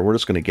really matter. We're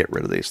just going to get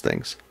rid of these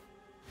things.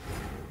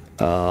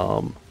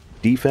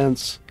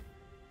 Defense,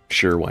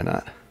 sure, why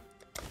not?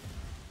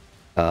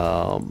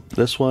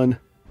 This one,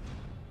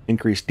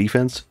 increased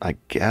defense, I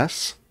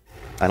guess.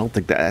 I don't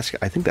think that.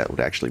 I think that would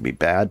actually be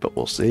bad, but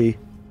we'll see.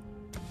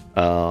 We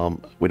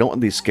don't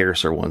want these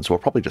scarcer ones, so we'll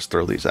probably just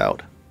throw these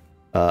out.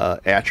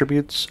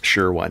 Attributes,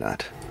 sure, why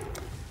not?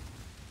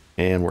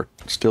 And we're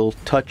still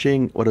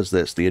touching. What is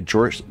this? The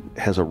adjust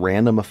has a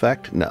random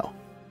effect? No.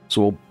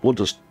 So we'll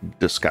just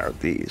discard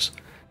these.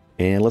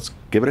 And let's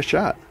give it a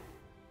shot.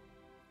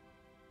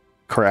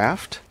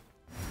 Craft.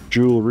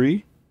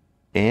 Jewelry.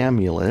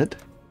 Amulet.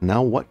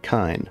 Now what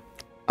kind?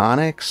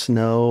 Onyx?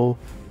 No.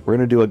 We're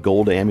going to do a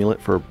gold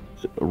amulet for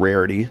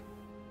rarity.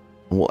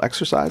 And we'll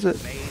exercise it.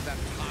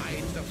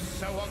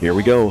 Here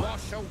we go.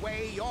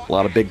 A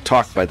lot of big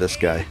talk by this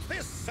guy.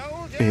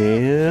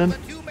 And...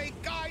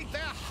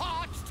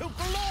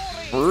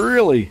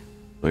 Really?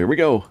 Well, here we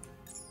go.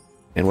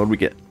 And what do we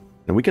get?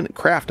 And we can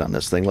craft on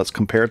this thing. Let's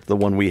compare it to the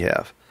one we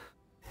have.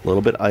 A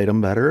little bit item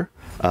better.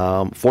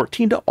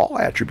 14 to all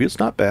attributes,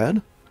 not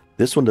bad.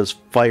 This one does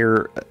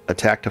fire,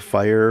 attack to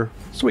fire.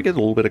 So we get a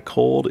little bit of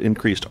cold,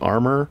 increased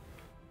armor.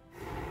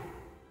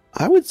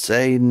 I would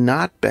say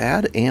not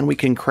bad, and we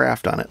can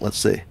craft on it. Let's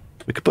see.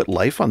 We could put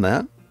life on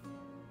that.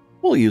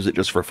 We'll use it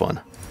just for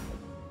fun.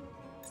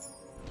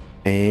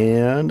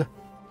 And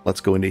let's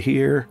go into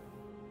here.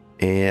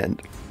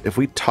 And if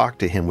we talk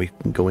to him, we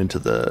can go into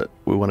the...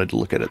 We wanted to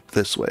look at it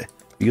this way.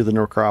 View the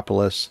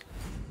Necropolis.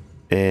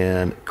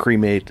 and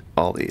cremate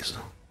all these.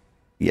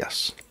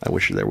 Yes, I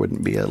wish there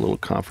wouldn't be a little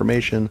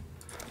confirmation.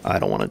 I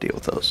don't want to deal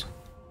with those.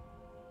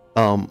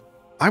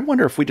 I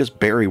wonder if we just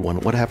bury one.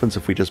 What happens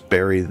if we just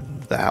bury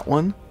that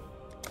one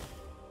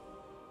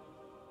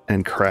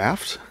and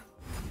craft?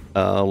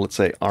 Let's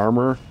say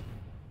armor,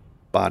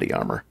 body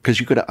armor, because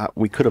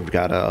we could have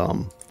got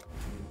a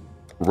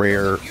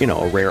rare,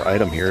 a rare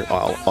item here,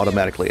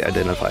 automatically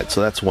identified.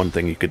 So that's one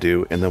thing you could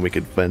do, and then we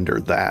could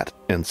vendor that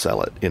and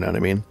sell it. You know what I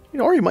mean?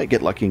 Or you might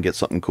get lucky and get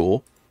something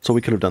cool. So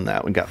we could have done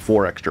that. We got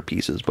 4 extra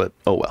pieces, but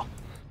oh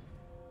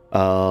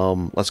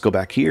well. Let's go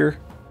back here,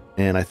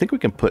 and I think we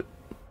can put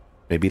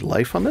maybe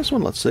life on this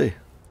one. Let's see.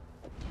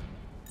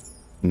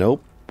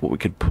 Nope. But we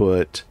could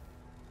put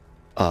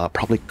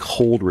probably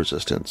cold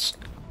resistance.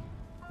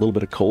 A little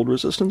bit of cold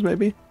resistance,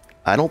 maybe.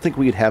 I don't think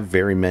we'd have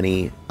very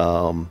many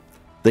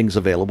things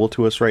available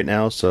to us right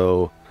now.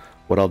 So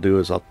what I'll do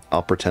is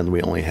I'll pretend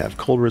we only have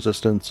cold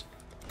resistance,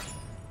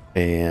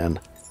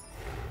 and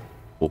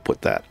we'll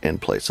put that in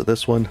place of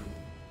this one.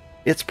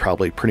 It's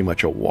probably pretty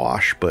much a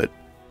wash, but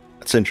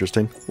it's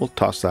interesting. We'll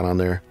toss that on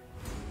there,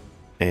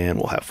 and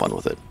we'll have fun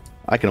with it.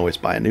 I can always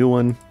buy a new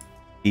one.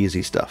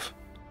 Easy stuff.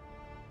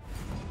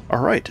 All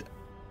right.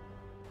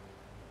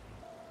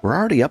 We're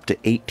already up to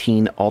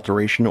 18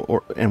 alteration,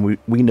 and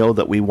we know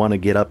that we want to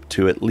get up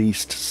to at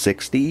least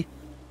 60,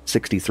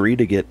 63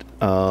 to get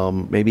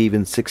maybe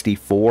even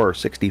 64 or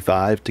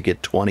 65 to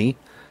get 20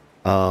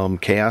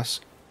 chaos.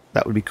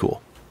 That would be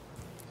cool.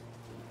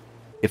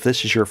 If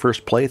this is your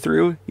first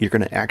playthrough, you're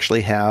going to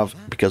actually have,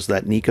 because of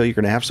that Nico, you're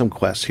going to have some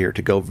quests here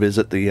to go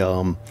visit the,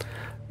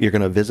 you're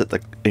going to visit the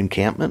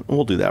encampment, and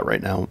we'll do that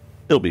right now.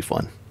 It'll be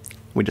fun.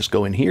 We just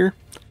go in here,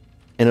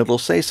 and it'll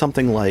say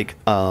something like,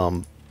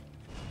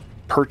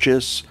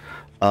 purchase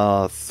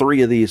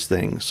 3 of these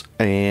things,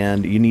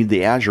 and you need the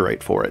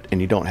azurite for it,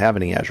 and you don't have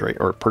any azurite,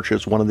 or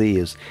purchase one of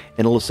these, and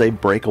it'll say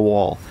break a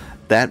wall.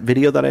 That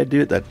video that I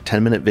do, that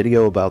 10-minute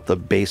video about the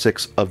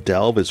basics of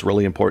Delve, is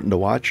really important to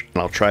watch,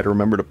 and I'll try to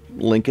remember to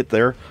link it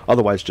there.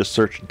 Otherwise, just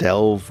search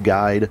Delve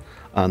Guide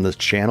on this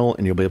channel,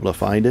 and you'll be able to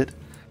find it.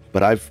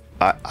 But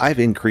I've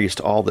increased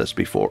all this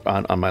before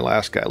on my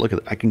last guy. Look at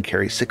it. I can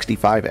carry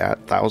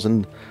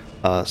 65,000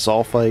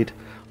 sulfite.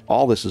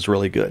 All this is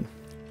really good.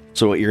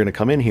 So you're going to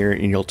come in here,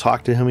 and you'll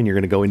talk to him, and you're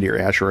going to go into your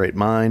azurite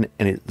mine,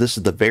 and this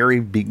is the very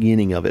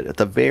beginning of it, at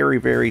the very,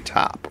 very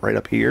top, right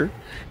up here.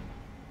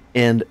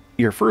 And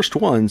your first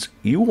ones,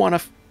 you want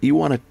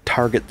to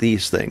target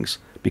these things,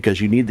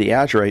 because you need the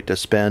azurite to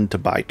spend to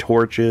buy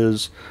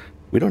torches.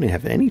 We don't even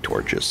have any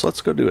torches, so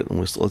let's go do it, and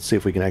let's see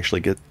if we can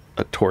actually get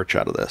a torch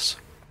out of this.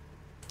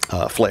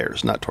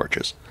 Flares, not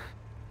torches.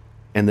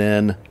 And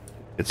then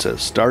it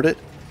says start it,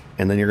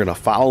 and then you're going to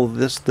follow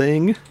this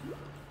thing,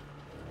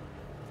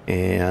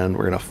 and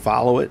we're going to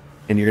follow it,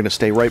 and you're going to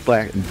stay right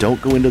back, and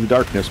don't go into the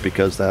darkness,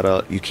 because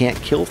that you can't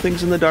kill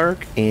things in the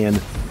dark, and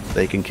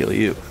they can kill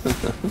you.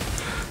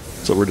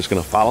 So we're just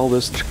going to follow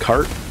this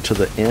cart to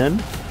the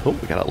end. Oh,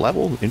 we got a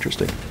level.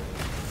 Interesting.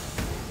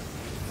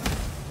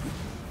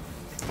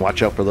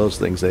 Watch out for those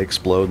things. They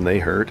explode and they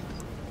hurt.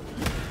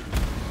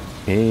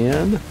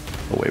 And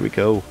away we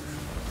go.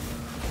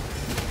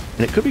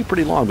 And it could be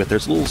pretty long, but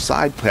there's little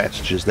side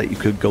passages that you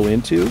could go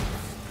into.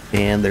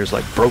 And there's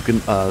like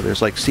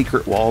there's like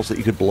secret walls that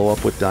you could blow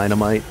up with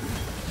dynamite.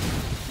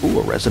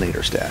 Ooh, a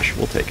resonator stash.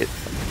 We'll take it.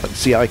 But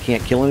see how I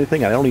can't kill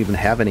anything? I don't even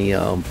have any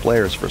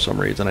flares for some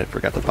reason. I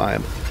forgot to buy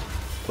them.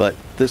 But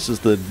this is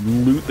the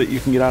loot that you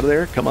can get out of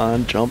there. Come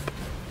on, jump,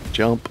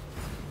 jump.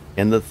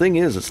 And the thing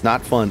is, it's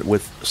not fun.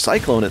 With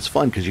Cyclone, it's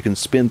fun because you can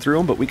spin through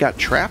them, but we got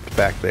trapped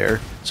back there,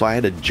 so I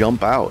had to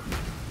jump out.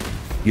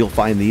 You'll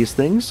find these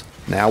things.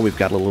 Now we've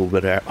got a little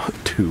bit of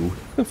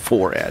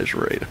 4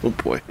 azurite. Oh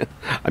boy,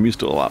 I'm used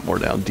to a lot more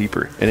down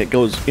deeper. And it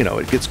goes,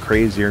 it gets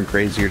crazier and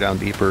crazier down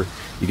deeper.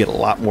 You get a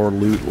lot more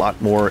loot, a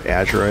lot more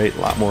azurite,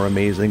 a lot more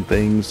amazing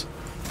things.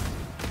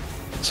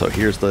 So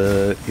here's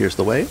the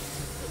way.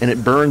 And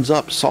it burns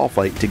up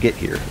sulfite to get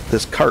here.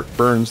 This cart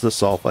burns the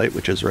sulfite,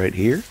 which is right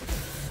here.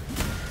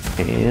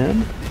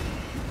 And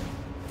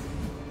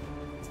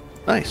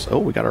nice. Oh,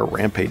 we got our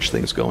rampage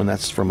things going.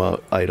 That's from a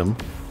item.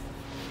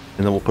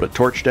 And then we'll put a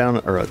torch down,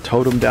 or a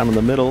totem down in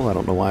the middle. I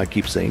don't know why I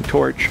keep saying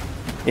torch.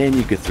 And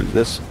you get through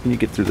this, and you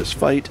get through this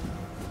fight.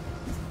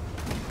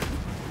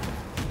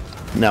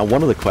 Now,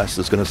 one of the quests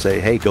is going to say,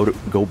 hey,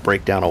 go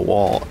break down a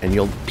wall. And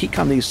you'll peek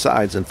on these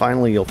sides, and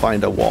finally you'll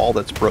find a wall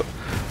that's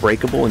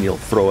breakable, and you'll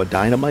throw a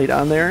dynamite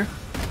on there.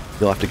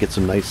 You'll have to get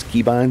some nice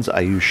keybinds. I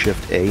use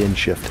Shift A and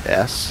Shift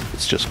S.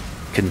 It's just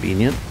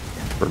convenient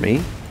for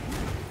me.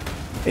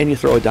 And you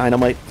throw a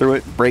dynamite through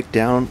it, break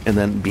down, and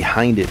then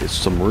behind it is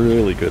some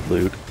really good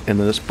loot. And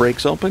then this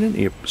breaks open, and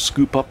you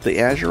scoop up the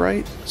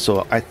azurite.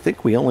 So I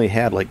think we only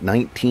had like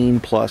 19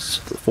 plus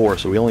 4,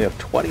 so we only have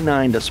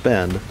 29 to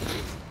spend.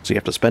 So you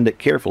have to spend it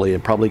carefully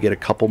and probably get a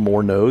couple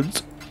more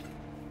nodes.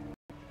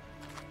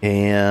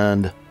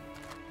 And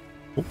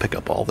we'll pick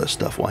up all this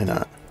stuff, why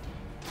not?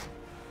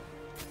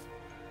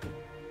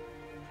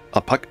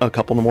 A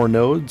couple more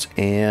nodes,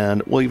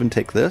 and we'll even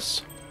take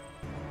this.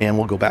 And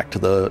we'll go back to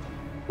the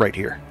right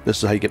here. This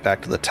is how you get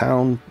back to the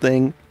town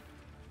thing.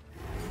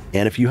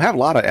 And if you have a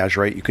lot of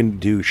azurite, you can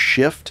do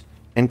shift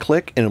and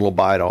click and it'll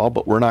buy it all,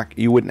 but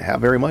you wouldn't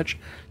have very much.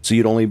 So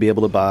you'd only be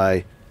able to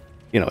buy,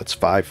 it's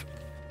 5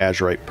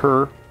 azurite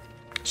per.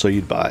 So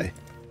you'd buy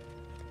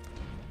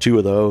 2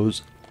 of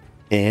those,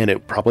 and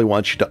it probably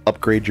wants you to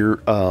upgrade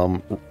your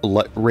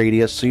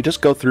radius. So you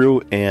just go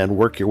through and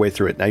work your way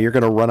through it. Now you're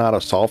going to run out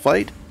of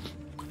sulfite,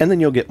 and then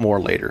you'll get more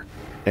later,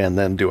 and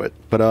then do it.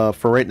 But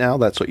for right now,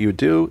 that's what you would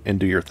do, and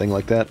do your thing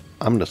like that.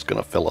 I'm just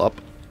going to fill up.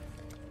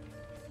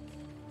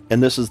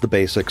 And this is the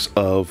basics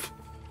of,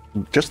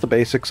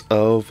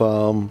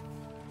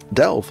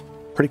 Delve.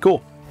 Pretty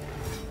cool.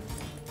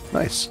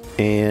 Nice.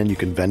 And you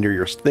can vendor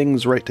your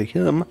things right to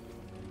him.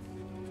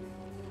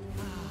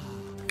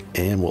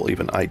 And we'll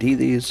even ID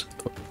these.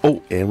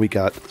 Oh, and we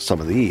got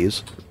some of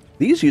these.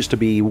 These used to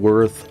be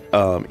worth,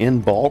 in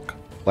bulk,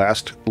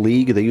 last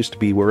league, they used to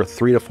be worth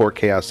 3 to 4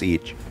 chaos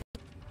each.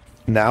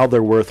 Now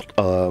they're worth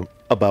about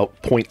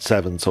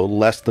 0.7, so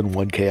less than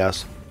 1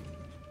 chaos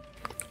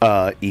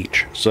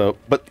each. So,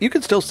 but you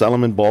can still sell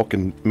them in bulk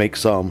and make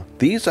some.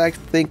 These, I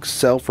think,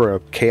 sell for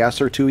a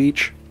chaos or 2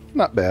 each.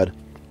 Not bad.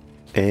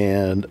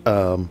 And,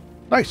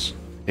 nice.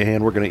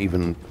 And we're gonna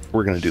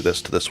do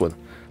this to this one.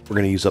 We're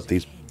gonna use up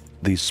these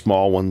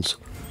small ones,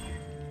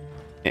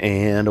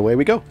 and away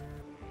we go.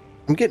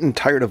 I'm getting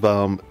tired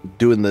of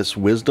doing this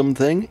wisdom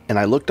thing, and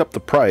I looked up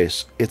the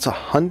price. It's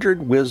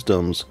 100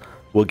 wisdoms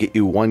will get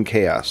you 1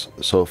 chaos.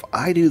 So if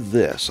I do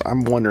this,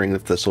 I'm wondering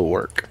if this will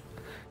work.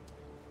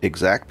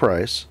 Exact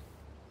price.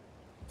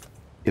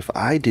 If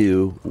I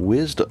do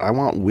wisdom, I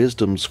want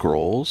wisdom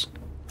scrolls.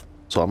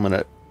 So I'm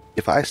gonna,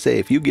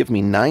 if you give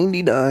me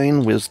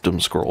 99 wisdom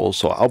scrolls,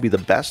 so I'll be the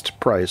best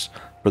price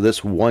for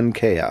this 1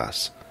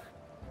 chaos.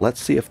 Let's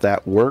see if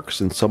that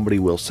works, and somebody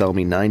will sell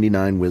me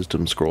 99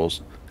 wisdom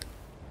scrolls.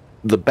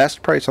 The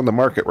best price on the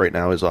market right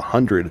now is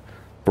 100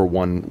 for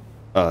 1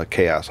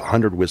 chaos,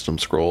 100 wisdom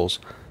scrolls.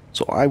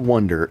 So I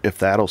wonder if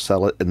that'll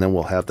sell it, and then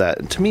we'll have that.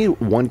 And to me,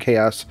 1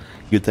 chaos,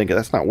 you'd think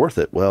that's not worth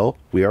it. Well,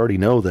 we already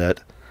know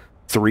that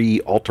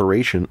 3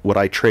 alteration, would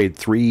I trade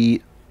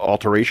 3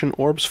 alteration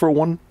orbs for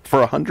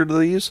 100 of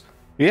these?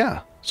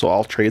 Yeah, so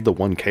I'll trade the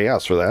 1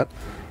 chaos for that.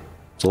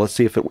 So let's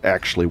see if it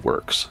actually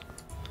works.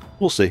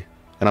 We'll see.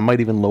 And I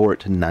might even lower it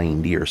to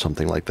 90 or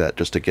something like that,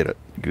 just to get it,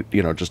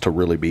 just to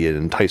really be an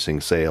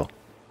enticing sale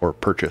or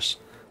purchase.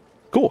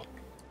 Cool.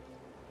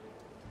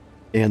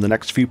 And the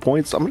next few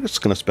points, I'm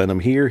just going to spend them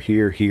here,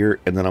 here, here,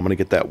 and then I'm going to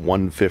get that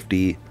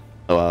 150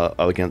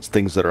 against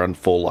things that are on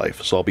full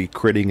life. So I'll be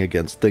critting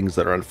against things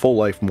that are on full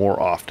life more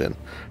often.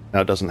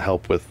 Now, it doesn't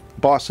help with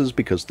bosses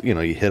because, you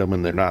hit them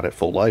and they're not at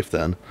full life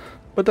then,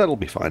 but that'll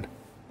be fine.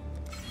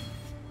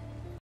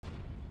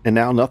 And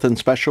now nothing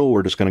special.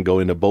 We're just going to go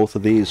into both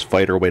of these,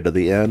 fight our way to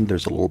the end.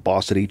 There's a little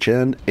boss at each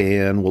end,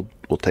 and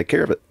we'll take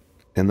care of it.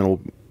 And then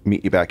we'll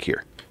meet you back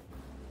here.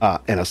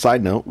 And a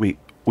side note,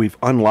 we've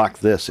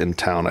unlocked this in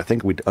town. I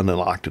think we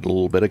unlocked it a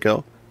little bit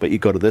ago. But you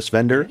go to this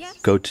vendor,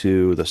 go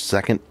to the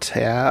second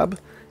tab,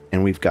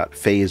 and we've got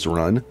phase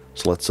run.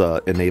 So let's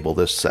enable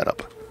this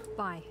setup.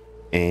 Bye.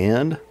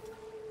 And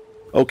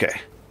okay,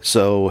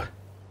 so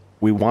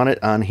we want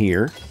it on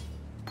here.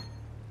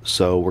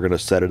 So we're going to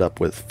set it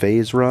up with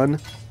phase run.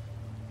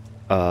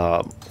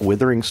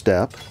 Withering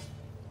Step,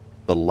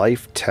 the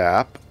life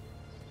tap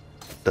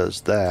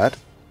does that,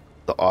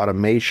 the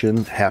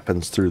automation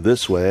happens through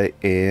this way,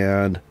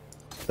 and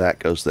that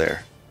goes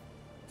there.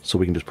 So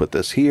we can just put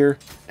this here,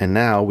 and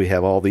now we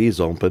have all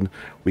these open.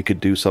 We could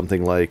do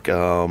something like,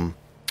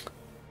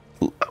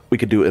 we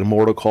could do an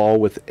Immortal Call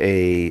with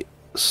a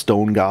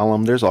Stone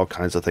Golem. There's all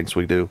kinds of things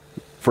we do.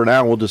 For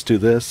now, we'll just do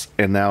this,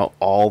 and now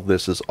all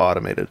this is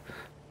automated.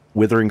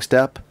 Withering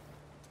Step,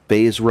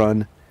 phase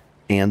run,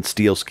 and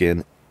steel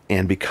skin,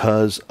 and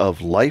because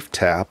of life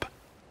tap,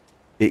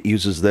 it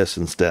uses this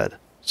instead.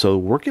 So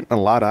we're getting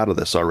a lot out of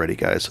this already,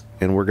 guys,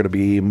 and we're going to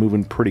be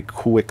moving pretty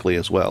quickly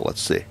as well.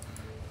 Let's see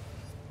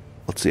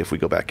if we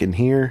go back in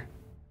here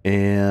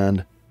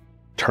and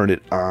turn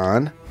it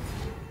on,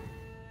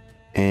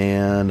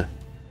 and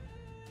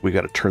we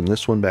got to turn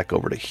this one back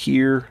over to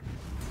here,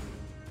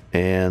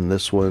 and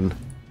this one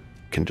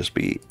can just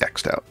be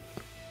X'd out.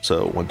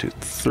 So 1, 2,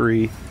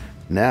 3.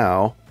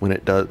 Now, when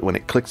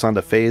it clicks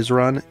onto phase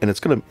run, and it's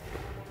gonna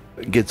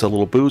gets a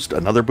little boost,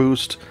 another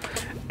boost,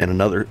 and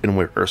another,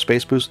 or a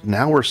space boost.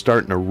 Now we're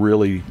starting to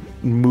really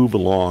move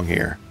along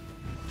here,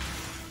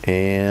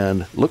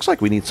 and looks like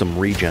we need some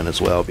regen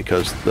as well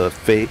because the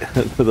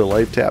the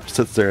life tap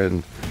sits there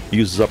and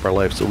uses up our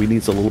life, so we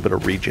need a little bit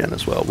of regen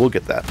as well. We'll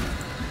get that.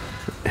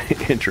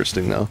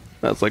 Interesting though.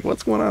 I was like,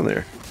 what's going on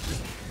there?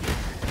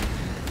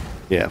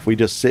 Yeah, if we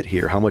just sit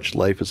here, how much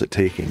life is it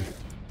taking?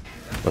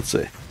 Let's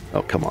see.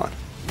 Oh, come on.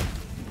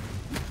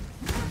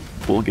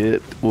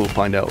 We'll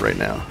find out right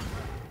now.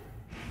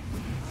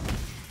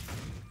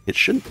 It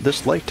shouldn't,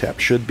 this life tap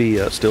should be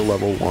still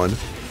level 1.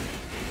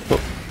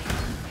 Oh,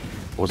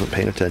 wasn't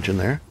paying attention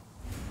there.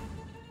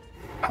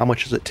 How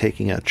much is it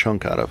taking a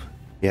chunk out of?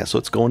 Yeah, so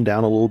it's going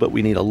down a little bit.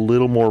 We need a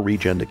little more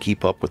regen to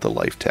keep up with the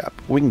life tap.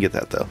 We can get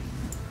that though.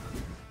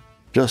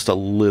 Just a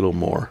little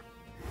more.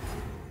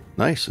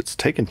 Nice, it's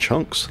taking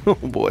chunks. Oh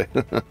boy,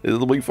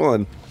 it'll be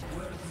fun.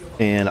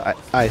 And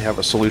I have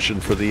a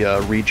solution for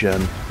the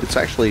regen. It's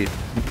actually,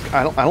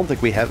 I don't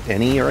think we have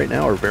any right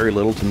now, or very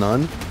little to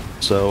none.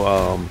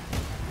 So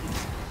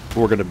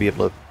we're going to be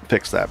able to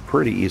fix that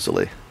pretty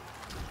easily.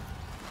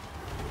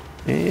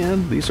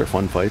 And these are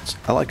fun fights.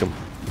 I like them.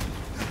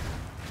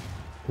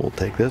 We'll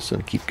take this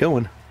and keep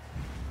going.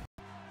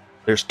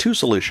 There's two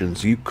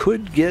solutions. You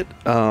could get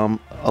a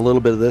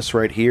little bit of this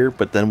right here,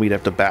 but then we'd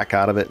have to back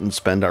out of it and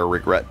spend our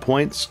regret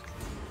points,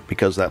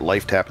 because that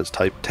life tap is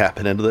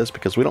tapping into this,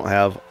 because we don't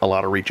have a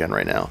lot of regen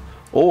right now.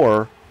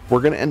 Or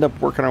we're going to end up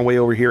working our way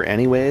over here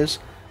anyways,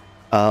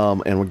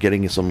 and we're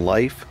getting some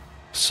life.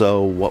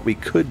 So what we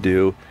could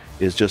do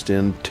is just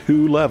in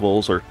 2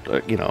 levels, or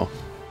you know,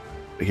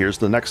 here's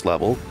the next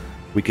level,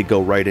 we could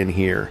go right in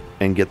here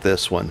and get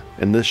this one,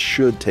 and this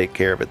should take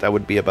care of it. That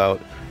would be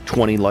about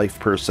 20 life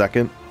per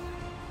second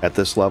at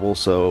this level,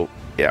 so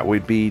yeah,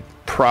 we'd be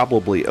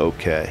probably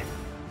okay.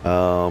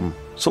 So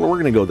we're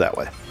gonna go that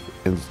way,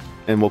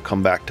 and we'll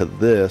come back to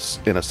this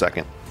in a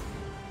second.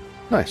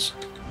 Nice.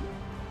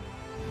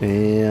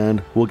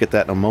 And we'll get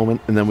that in a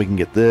moment, and then we can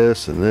get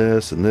this and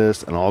this and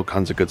this and all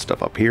kinds of good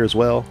stuff up here as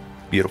well.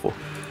 Beautiful.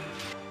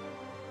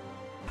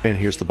 And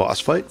here's the boss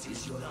fight.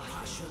 It's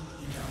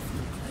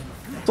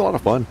a lot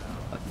of fun.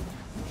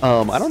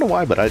 I don't know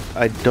why, but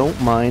I don't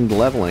mind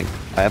leveling.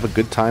 I have a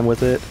good time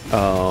with it.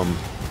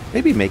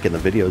 Maybe making the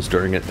videos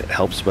during it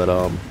helps, but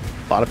a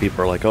lot of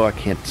people are like, oh, I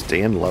can't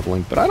stand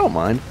leveling, but I don't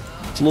mind.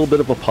 It's a little bit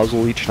of a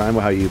puzzle each time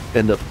how you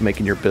end up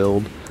making your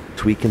build,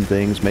 tweaking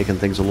things, making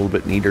things a little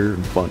bit neater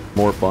and fun,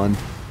 more fun.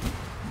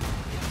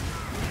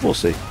 We'll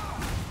see.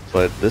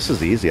 But this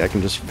is easy. I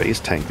can just face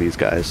tank these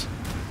guys.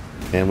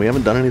 And we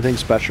haven't done anything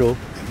special.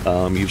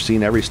 You've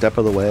seen every step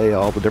of the way,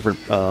 all the different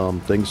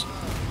things.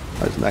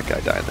 Why isn't that guy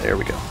dying? There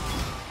we go.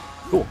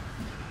 Cool.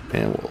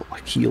 And we'll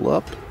heal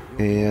up.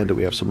 And do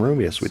we have some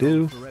room? Yes, we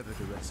do.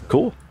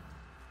 Cool.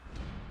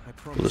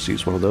 We'll just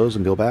use one of those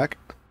and go back.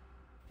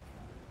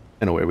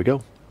 And away we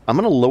go. I'm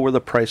going to lower the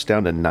price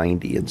down to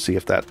 90 and see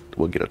if that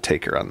will get a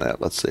taker on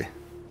that. Let's see.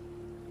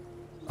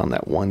 On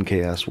that 1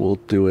 KS, we'll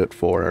do it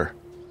for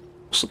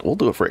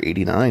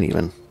 89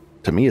 even.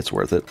 To me, it's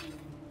worth it.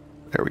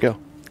 There we go.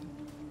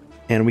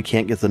 And we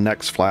can't get the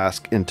next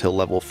flask until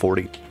level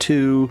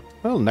 42.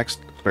 Well,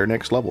 very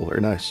next level.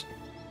 Very nice.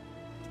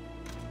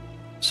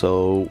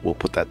 So we'll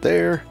put that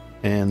there,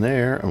 and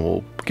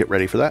we'll get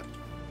ready for that.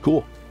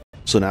 Cool.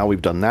 So now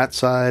we've done that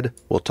side.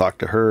 We'll talk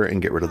to her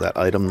and get rid of that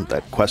item,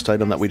 that quest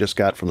item that we just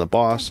got from the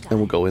boss, and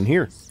we'll go in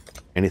here.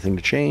 Anything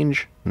to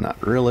change?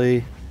 Not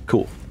really.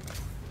 Cool.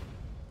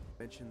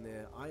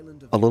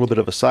 A little bit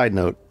of a side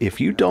note: if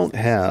you don't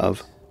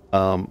have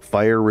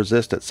fire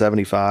resist at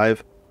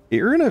 75,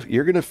 you're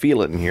gonna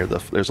feel it in here.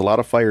 There's a lot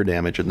of fire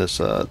damage in this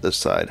this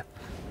side.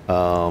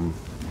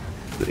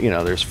 You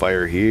know, there's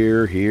fire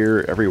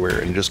here, everywhere,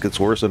 and it just gets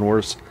worse and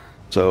worse.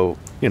 So,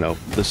 you know,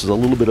 this is a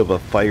little bit of a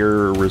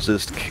fire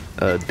resist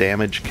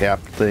damage cap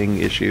thing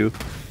issue,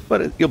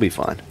 but you'll be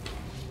fine.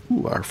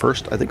 Ooh, I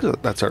think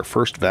that's our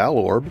first Val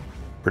orb.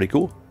 Pretty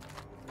cool.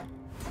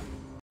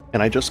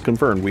 And I just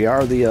confirmed, we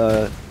are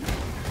the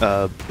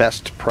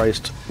best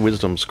priced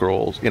wisdom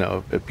scrolls. You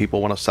know, if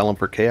people want to sell them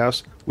for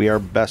chaos, we are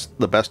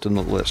the best in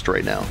the list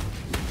right now.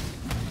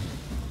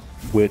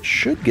 Which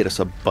should get us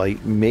a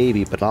bite,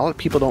 maybe, but a lot of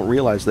people don't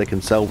realize they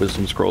can sell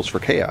wisdom scrolls for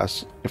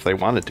chaos if they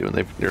wanted to, and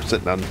they're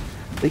sitting on.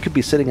 They could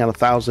be sitting on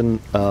 1,000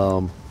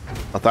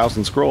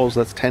 scrolls.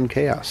 That's 10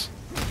 chaos,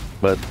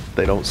 but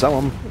they don't sell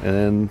them,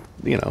 and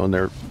you know, and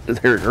they're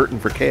hurting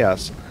for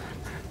chaos.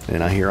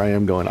 And here I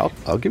am going,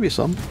 I'll give you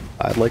some.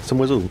 I'd like some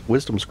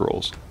wisdom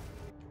scrolls.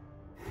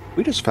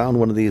 We just found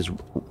one of these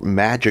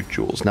magic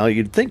jewels. Now,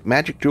 you'd think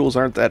magic jewels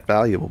aren't that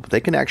valuable, but they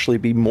can actually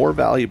be more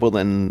valuable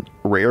than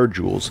rare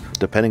jewels,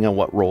 depending on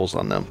what rolls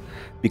on them.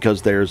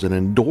 Because there's an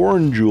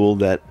Endoran jewel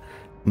that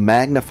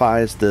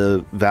magnifies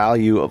the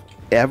value of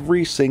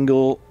every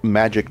single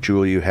magic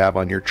jewel you have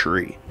on your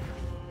tree.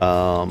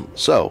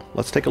 So,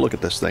 let's take a look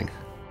at this thing.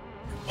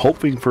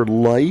 Hoping for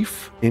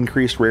life,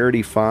 increased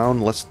rarity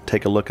found. Let's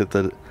take a look at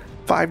the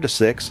 5 to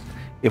 6.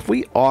 If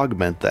we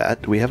augment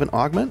that, do we have an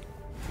augment?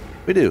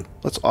 We do.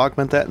 Let's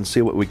augment that and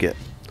see what we get.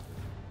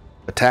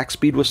 Attack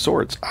speed with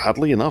swords.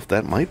 Oddly enough,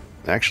 that might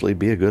actually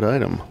be a good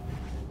item.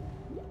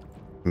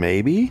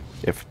 Maybe,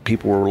 if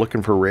people were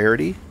looking for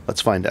rarity.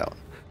 Let's find out.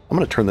 I'm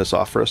going to turn this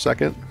off for a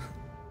second.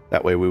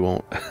 That way we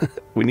won't...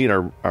 we need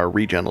our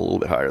regen a little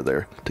bit higher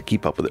there to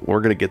keep up with it.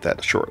 We're going to get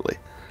that shortly.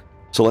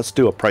 So let's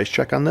do a price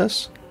check on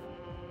this.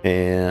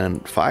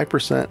 And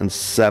 5% and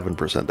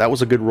 7%. That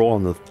was a good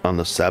roll on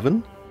the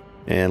 7.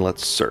 And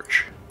let's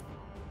search.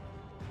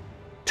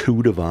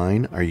 2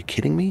 divine? Are you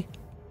kidding me?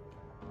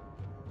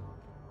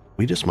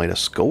 We just might have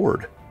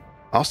scored.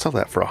 I'll sell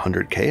that for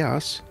 100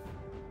 chaos.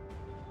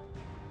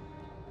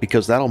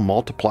 Because that'll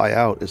multiply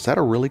out. Is that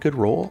a really good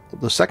roll?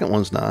 The second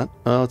one's not.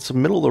 It's the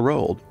middle of the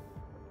road.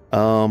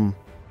 I'll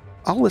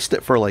list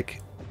it for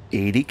like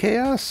 80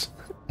 chaos.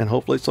 And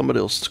hopefully somebody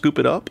will scoop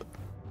it up.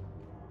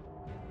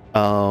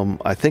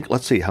 I think,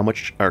 let's see, how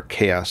much are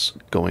Chaos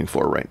going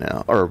for right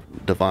now? Or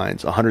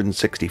Divines,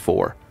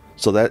 164.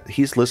 So that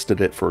he's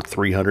listed it for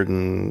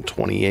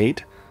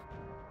 328.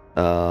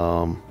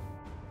 That's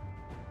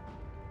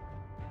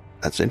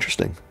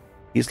interesting.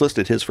 He's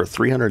listed his for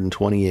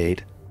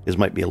 328. His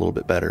might be a little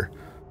bit better.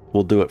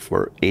 We'll do it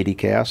for 80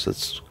 Chaos.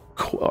 That's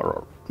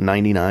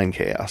 99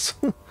 Chaos.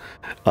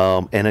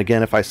 And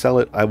again, if I sell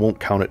it, I won't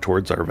count it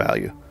towards our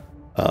value.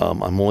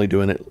 I'm only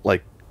doing it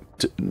like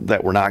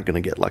that we're not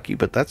going to get lucky,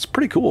 but that's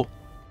pretty cool.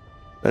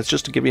 That's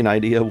just to give you an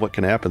idea of what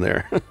can happen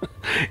there.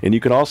 And you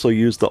can also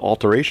use the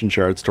alteration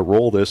shards to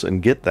roll this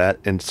and get that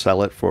and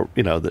sell it for,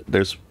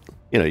 there's,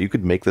 you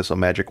could make this a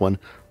magic one,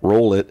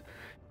 roll it,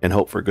 and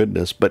hope for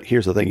goodness. But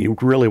here's the thing, you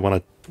really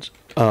want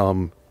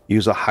to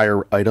use a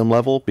higher item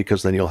level,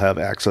 because then you'll have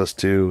access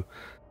to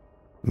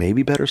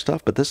maybe better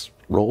stuff. But this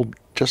rolled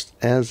just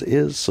as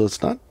is, so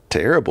it's not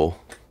terrible.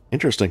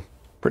 Interesting.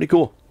 Pretty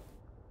cool.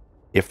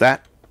 If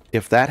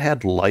that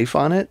had life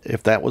on it,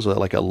 if that was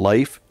like a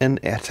life and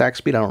attack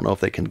speed, I don't know if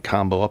they can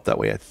combo up that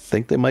way. I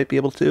think they might be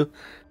able to.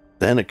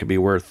 Then it could be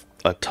worth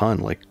a ton,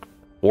 like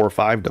 4 or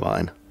 5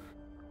 divine.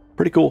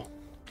 Pretty cool.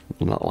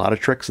 A lot of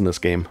tricks in this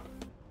game.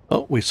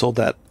 Oh, we sold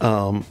that.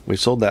 We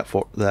sold that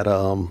for that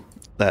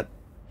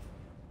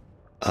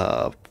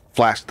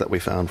flask that we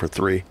found for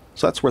 3.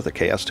 So that's worth a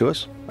chaos to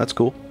us. That's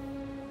cool.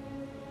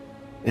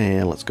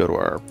 And let's go to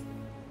our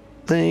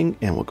thing,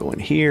 and we'll go in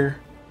here.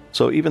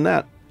 So even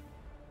that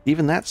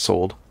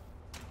sold.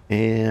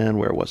 And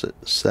where was it?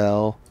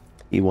 Sell.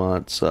 He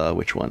wants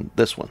which one?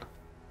 This one.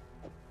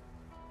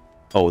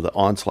 Oh, the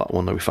onslaught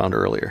one that we found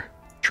earlier.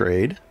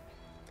 Trade.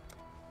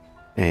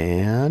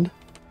 And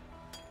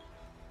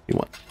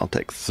I'll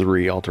take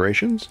 3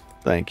 alterations.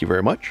 Thank you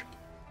very much.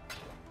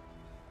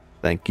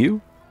 Thank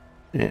you.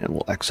 And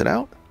we'll exit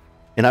out.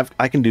 And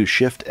I can do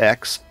Shift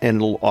X and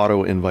it'll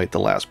auto invite the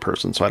last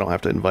person, so I don't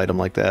have to invite them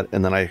like that.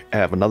 And then I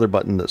have another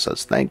button that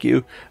says thank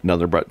you,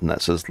 another button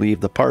that says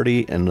leave the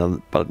party, and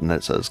another button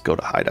that says go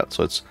to hideout.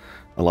 So it's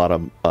a lot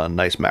of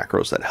nice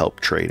macros that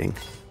help trading.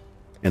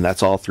 And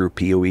that's all through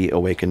PoE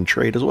Awaken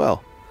Trade as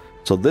well.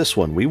 So this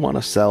one, we want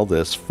to sell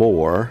this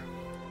for,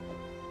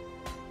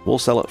 we'll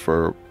sell it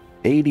for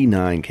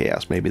 89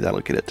 chaos. Maybe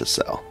that'll get it to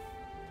sell.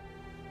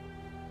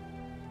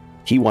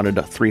 He wanted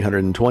a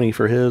 320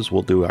 for his.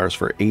 We'll do ours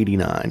for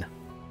 89.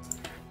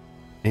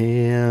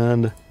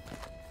 And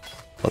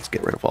let's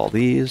get rid of all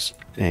these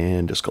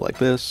and just go like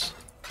this.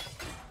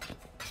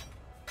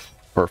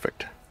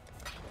 Perfect.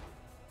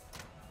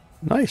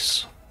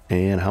 Nice.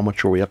 And how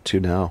much are we up to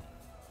now?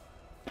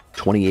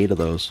 28 of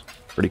those.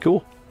 Pretty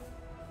cool.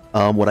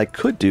 What I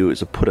could do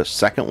is put a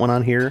second one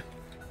on here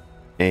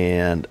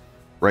and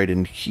right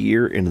in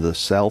here into the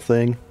sell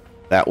thing.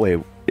 That way,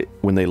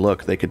 when they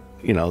look, they could,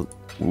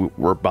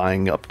 we're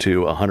buying up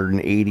to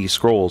 180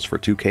 scrolls for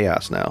 2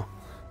 chaos now.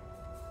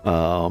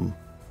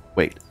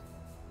 Wait.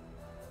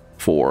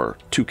 For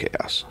 2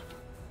 chaos.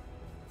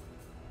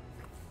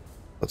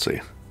 Let's see.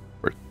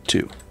 For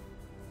 2.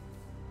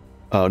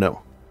 Oh,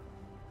 no.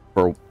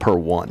 Per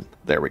 1.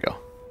 There we go.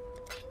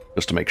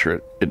 Just to make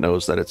sure it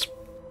knows that it's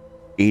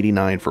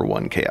 89 for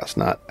 1 chaos,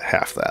 not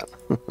half that.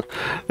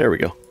 There we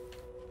go.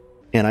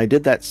 And I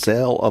did that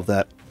sale of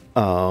that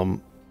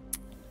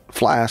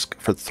flask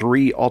for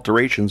 3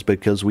 alterations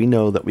because we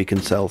know that we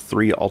can sell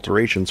 3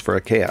 alterations for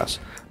a chaos.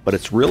 But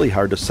it's really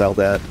hard to sell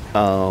that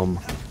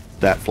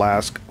that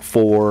flask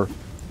for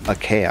a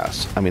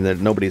chaos. I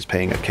mean, nobody's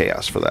paying a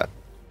chaos for that.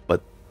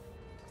 But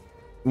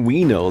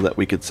we know that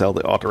we could sell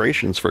the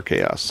alterations for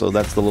chaos. So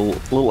that's the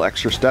little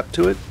extra step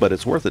to it, but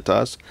it's worth it to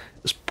us.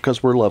 It's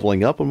because we're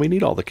leveling up and we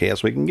need all the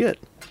chaos we can get.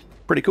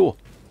 Pretty cool.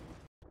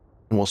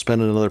 And we'll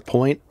spend another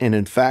point. And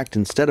in fact,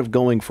 instead of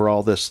going for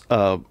all this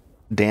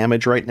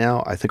damage right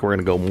now, I think we're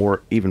going to go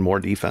even more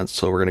defense.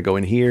 So we're going to go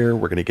in here.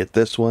 We're going to get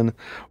this one.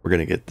 We're going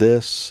to get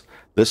this.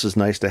 This is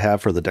nice to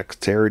have for the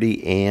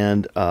dexterity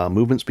and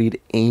movement speed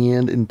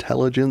and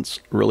intelligence.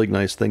 Really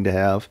nice thing to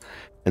have.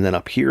 And then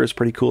up here is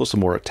pretty cool. Some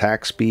more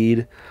attack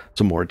speed,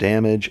 some more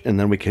damage, and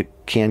then we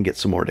can get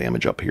some more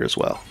damage up here as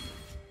well.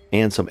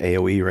 And some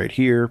AoE right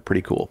here.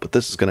 Pretty cool. But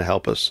this is going to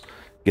help us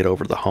get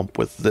over the hump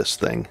with this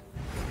thing.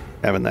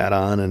 Having that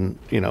on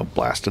and,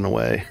 blasting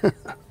away.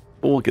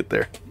 We'll get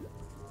there.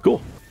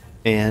 Cool.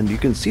 And you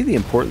can see the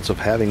importance of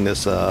having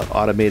this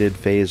automated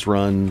phase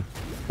run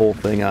whole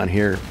thing on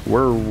here.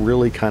 We're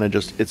really kind of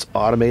just, it's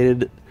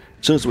automated.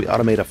 As soon as we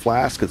automate a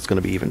flask, it's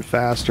going to be even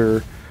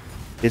faster.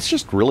 It's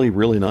just really,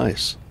 really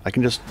nice. I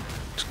can just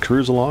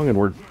cruise along and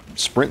we're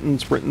sprinting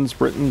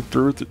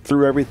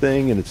through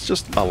everything, and it's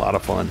just a lot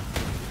of fun.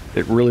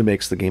 It really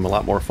makes the game a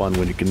lot more fun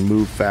when you can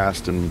move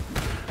fast and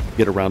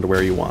get around to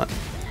where you want.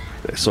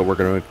 So we're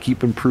going to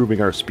keep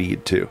improving our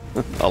speed too,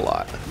 a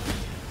lot.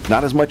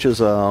 Not as much as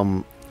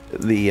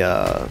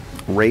the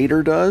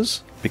Raider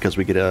does, because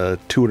we get a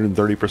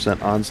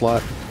 230%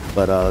 onslaught,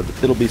 but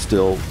it'll be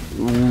still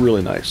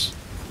really nice.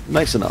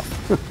 Nice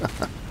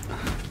enough.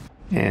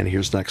 And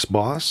here's next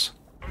boss.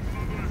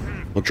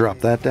 We'll drop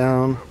that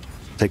down,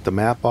 take the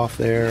map off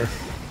there,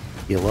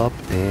 heal up,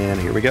 and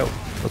here we go.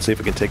 Let's see if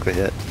we can take the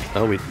hit.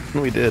 Oh,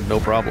 we did, no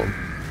problem.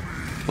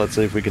 Let's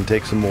see if we can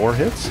take some more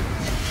hits.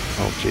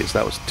 Oh, jeez,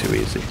 that was too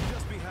easy.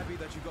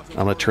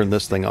 I'm going to turn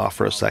this thing off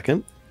for a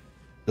second.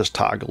 Just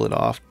toggle it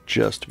off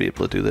just to be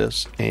able to do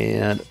this.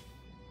 And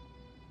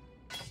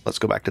let's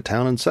go back to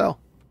town and sell.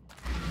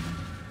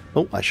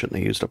 Oh, I shouldn't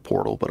have used a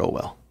portal, but oh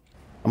well.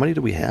 How many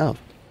do we have?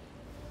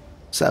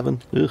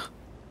 7. Ugh.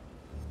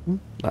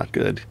 Not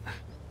good.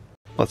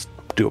 Let's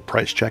do a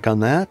price check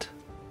on that.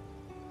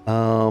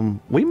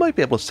 We might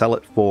be able to sell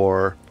it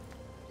for...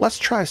 Let's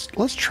try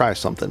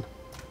something.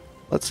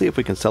 Let's see if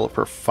we can sell it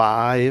for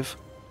 5.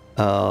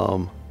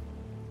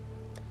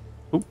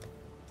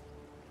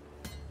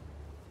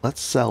 Let's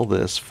sell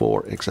this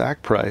for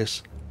exact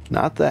price.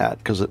 Not that,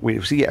 because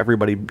we see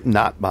everybody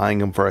not buying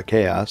them for a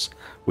chaos.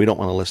 We don't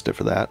want to list it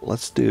for that.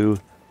 Let's do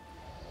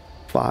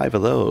 5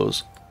 of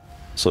those.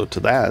 So to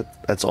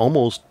that, that's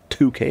almost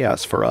 2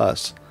 chaos for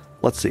us.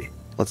 Let's see.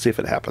 Let's see if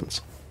it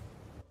happens.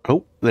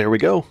 Oh, there we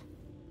go.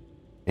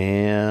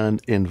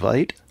 And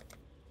invite.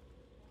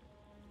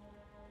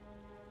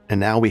 And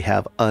now we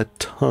have a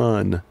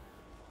ton.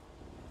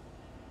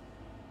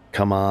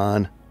 Come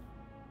on.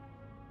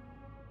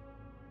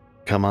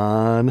 Come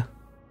on.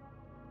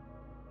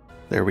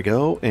 There we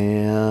go.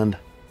 And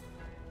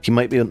he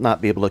might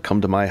not be able to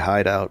come to my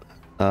hideout.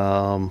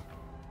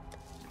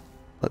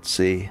 Let's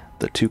see.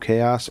 The 2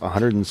 chaos,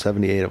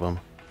 178 of them.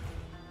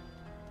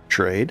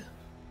 Trade.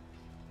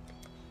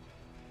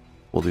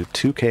 We'll do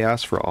 2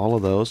 chaos for all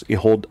of those. You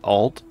hold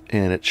Alt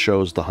and it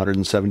shows the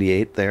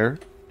 178 there,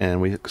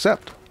 and we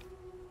accept.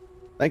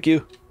 Thank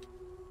you.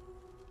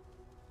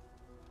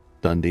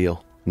 Done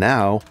deal.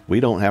 Now we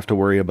don't have to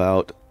worry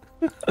about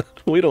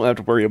we don't have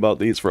to worry about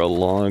these for a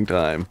long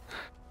time.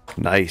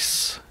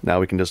 Nice. Now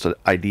we can just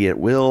ID at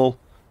will.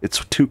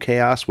 It's 2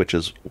 chaos, which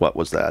is, what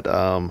was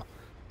that?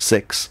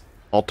 6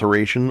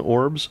 alteration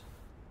orbs.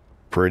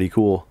 Pretty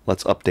cool.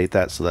 Let's update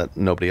that so that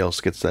nobody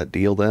else gets that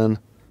deal then.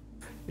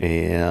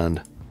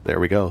 And there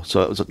we go.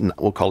 So it was,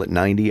 we'll call it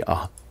 90,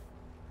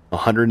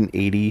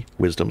 180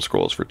 wisdom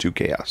scrolls for 2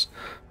 chaos.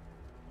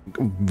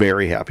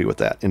 Very happy with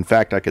that. In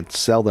fact, I could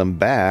sell them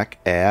back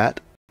at,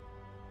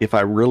 if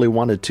I really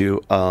wanted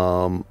to,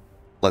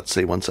 let's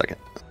see, 1 second.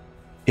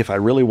 If I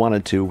really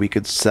wanted to, we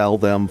could sell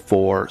them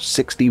for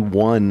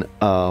 61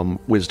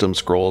 wisdom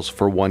scrolls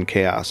for 1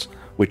 chaos,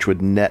 which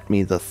would net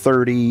me the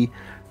 30.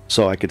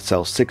 So I could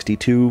sell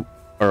 62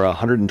 or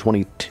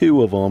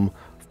 122 of them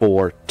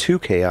for 2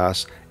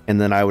 chaos, and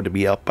then I would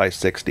be up by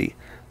 60.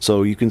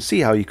 So you can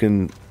see how you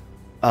can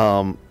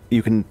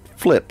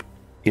flip.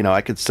 You know,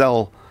 I could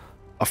sell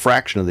a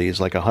fraction of these,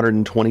 like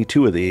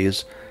 122 of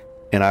these,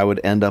 and I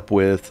would end up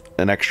with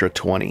an extra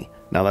 20.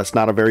 Now that's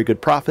not a very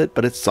good profit,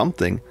 but it's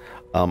something.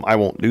 I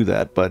won't do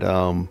that, but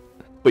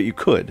you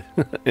could,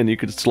 and you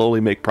could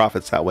slowly make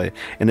profits that way.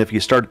 And if you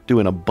start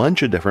doing a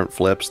bunch of different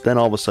flips, then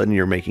all of a sudden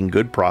you're making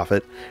good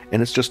profit,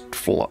 and it's just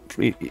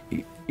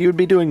you would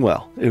be doing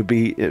well. It would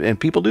be, and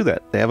people do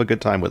that. They have a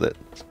good time with it.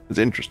 It's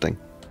interesting.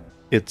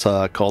 It's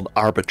called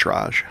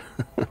arbitrage.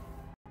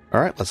 All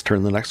right, let's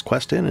turn the next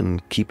quest in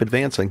and keep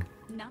advancing.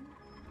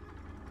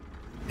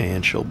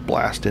 And she'll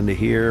blast into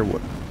here.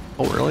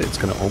 Oh, really? It's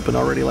going to open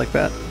already like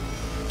that?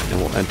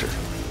 And we'll enter.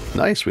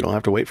 Nice, we don't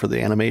have to wait for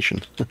the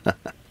animation.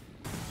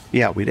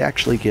 Yeah, we'd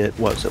actually get,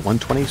 what was it,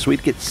 120? So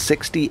we'd get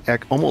 60,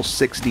 almost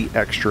 60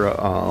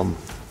 extra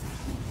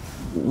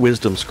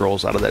wisdom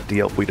scrolls out of that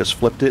deal if we just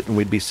flipped it, and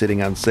we'd be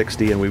sitting on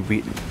 60, and we'd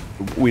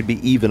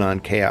be even on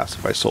chaos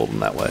if I sold them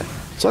that way.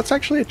 So that's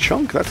actually a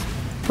chunk. That's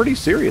pretty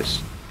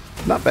serious.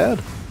 Not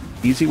bad.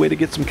 Easy way to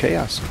get some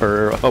chaos,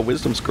 or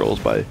wisdom scrolls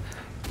by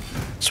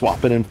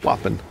swapping and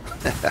flopping.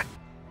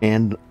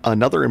 And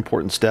another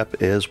important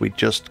step is we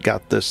just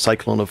got this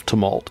Cyclone of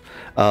Tumult.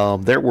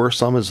 There were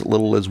some as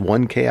little as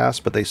 1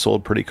 chaos, but they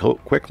sold pretty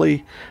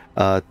quickly.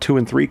 2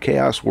 and 3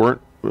 chaos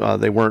weren't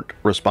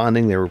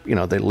responding. They were,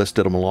 they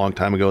listed them a long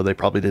time ago. They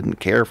probably didn't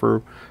care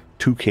for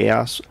 2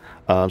 chaos.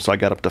 So I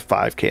got up to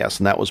 5 chaos,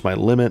 and that was my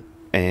limit.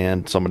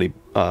 And somebody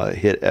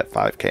hit at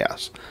 5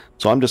 chaos.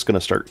 So I'm just going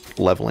to start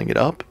leveling it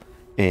up,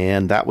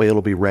 and that way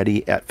it'll be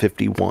ready at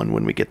 51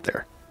 when we get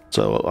there.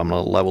 So I'm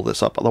going to level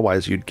this up.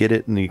 Otherwise, you'd get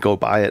it and you go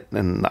buy it,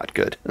 and not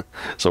good.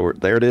 So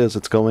there it is.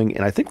 It's going.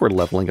 And I think we're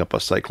leveling up a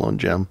Cyclone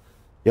gem.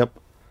 Yep.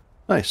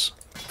 Nice.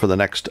 For the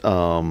next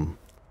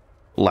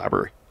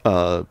labyrinth.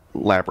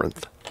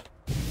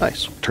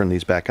 Nice. Turn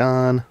these back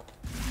on.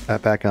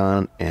 That back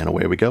on. And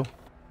away we go.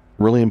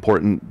 Really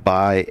important.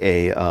 Buy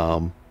a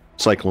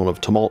Cyclone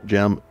of Tumult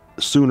gem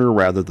sooner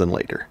rather than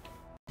later.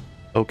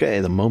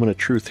 Okay, the moment of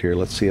truth here.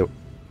 Let's see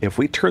if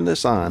we turn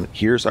this on.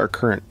 Here's our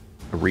current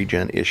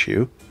regen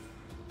issue.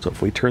 So if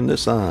we turn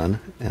this on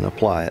and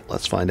apply it,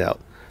 let's find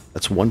out.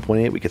 That's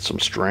 1.8. We get some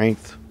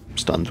strength,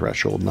 stun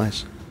threshold.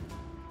 Nice.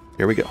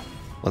 Here we go.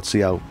 Let's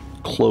see how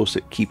close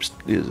it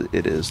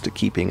is to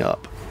keeping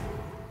up.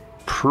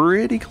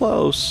 Pretty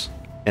close.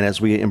 And as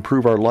we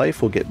improve our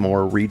life, we'll get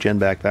more regen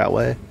back that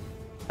way.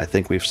 I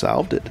think we've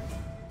solved it.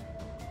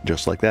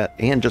 Just like that.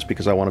 And just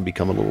because I want to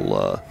become a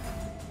little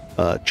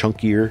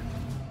chunkier,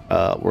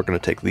 we're going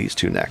to take these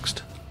 2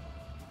 next.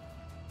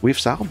 We've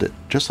solved it,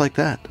 just like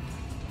that.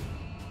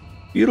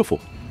 Beautiful.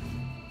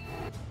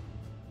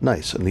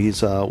 Nice, and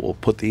these, we'll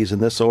put these in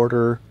this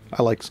order.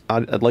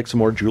 I'd like some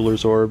more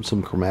Jeweler's Orbs,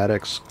 some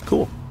Chromatics.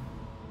 Cool.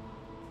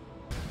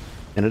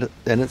 And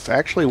it's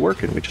actually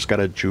working. We just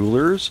got a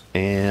Jeweler's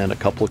and a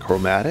couple of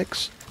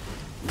Chromatics.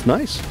 It's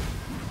nice.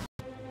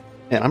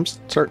 And I'm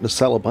starting to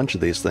sell a bunch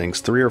of these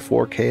things. 3 or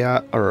 4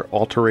 chaos or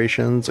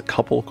alterations, a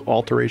couple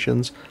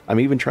alterations.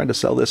 I'm even trying to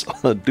sell this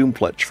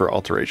Doomfletch for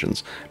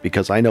alterations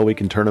because I know we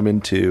can turn them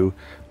into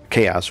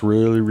chaos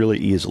really, really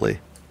easily.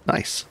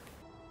 Nice.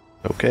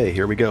 Okay,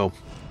 here we go.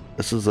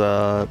 This is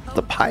the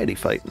piety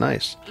fight.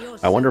 Nice.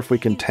 I wonder if we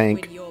can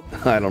tank.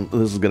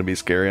 This is going to be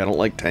scary. I don't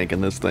like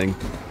tanking this thing.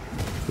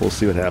 We'll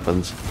see what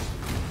happens.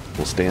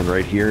 We'll stand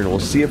right here and we'll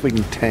see if we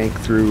can tank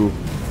through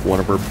one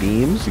of her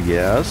beams.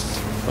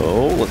 Yes.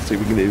 Oh, let's see if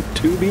we can do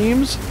 2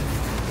 beams.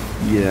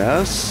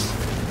 Yes.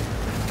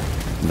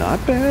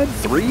 Not bad.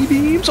 3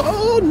 beams.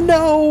 Oh,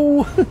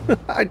 no.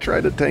 I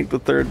tried to tank the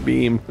 3rd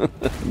beam.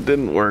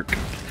 Didn't work.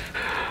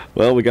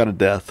 Well, we got a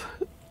death.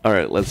 All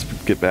right, let's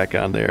get back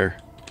on there.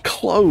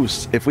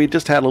 Close. If we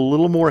just had a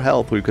little more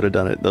health, we could have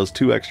done it. Those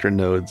 2 extra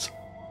nodes.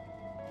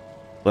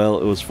 Well,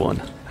 it was fun.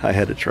 I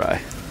had to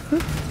try.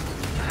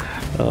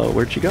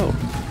 Where'd she go?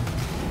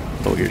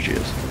 Oh, here she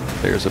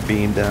is. There's a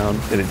beam down,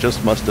 and it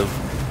just must have...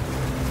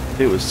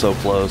 It was so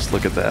close.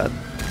 Look at that.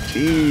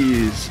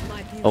 Jeez.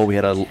 Oh, we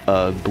had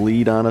a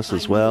bleed on us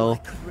as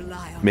well.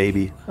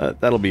 Maybe.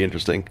 That'll be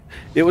interesting.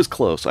 It was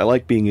close. I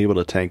like being able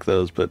to tank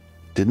those, but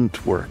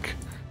didn't work.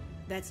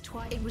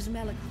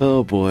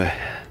 Oh, boy.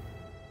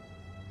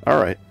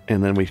 Alright,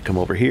 and then we come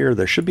over here.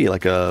 There should be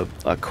like a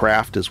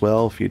craft as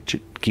well, if you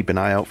keep an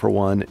eye out for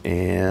one.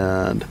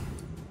 And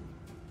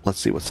let's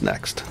see what's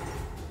next.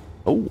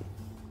 Oh,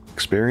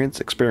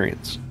 experience.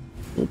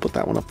 We'll put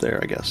that one up there,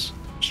 I guess.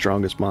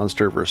 Strongest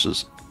monster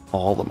versus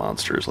all the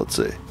monsters. Let's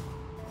see.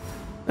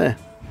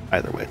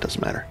 Either way, it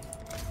doesn't matter.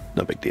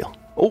 No big deal.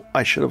 Oh,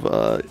 I should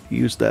have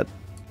used that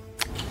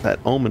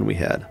omen we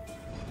had.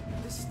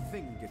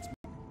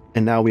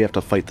 And now we have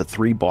to fight the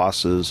 3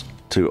 bosses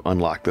to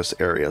unlock this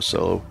area.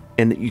 So,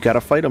 and you got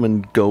to fight them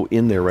and go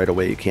in there right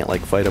away. You can't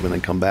like fight them and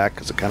then come back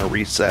because it kind of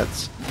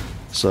resets.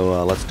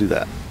 So let's do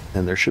that.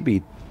 And there should be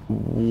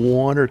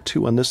 1 or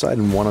 2 on this side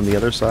and 1 on the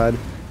other side.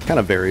 Kind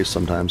of varies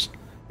sometimes.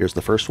 Here's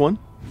the first one.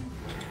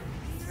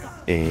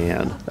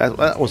 And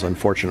that was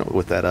unfortunate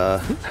with that.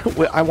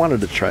 I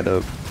wanted to try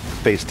to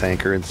face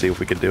tanker and see if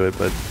we could do it,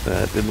 but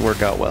it didn't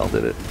work out well,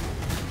 did it?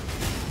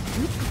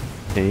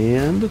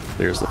 And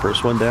there's the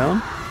first one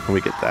down. And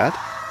we get that.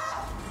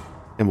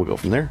 And we'll go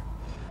from there.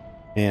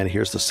 And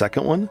here's the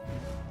second one.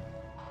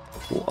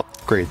 We'll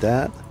upgrade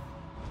that.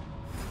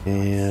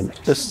 And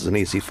this is an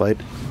easy fight.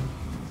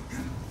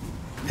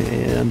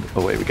 And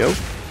away we go.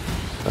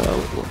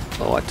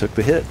 Oh, I took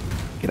the hit.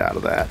 Get out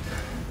of that.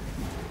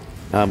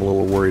 I'm a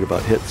little worried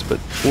about hits, but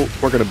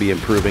we're going to be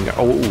improving.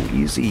 Oh,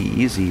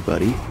 easy,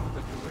 buddy.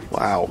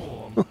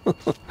 Wow.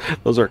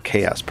 Those are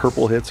chaos.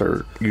 Purple hits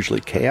are usually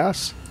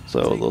chaos,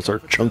 so those are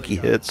chunky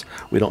hits.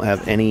 We don't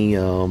have any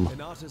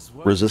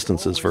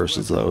resistances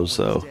versus those,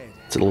 so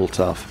it's a little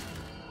tough.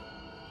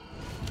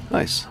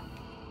 Nice.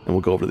 And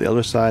we'll go over to the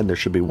other side, and there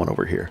should be one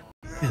over here.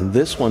 And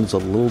this one's a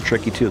little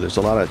tricky, too. There's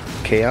a lot of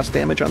chaos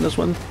damage on this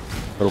one,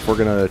 but if we're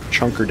going to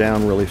chunk her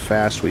down really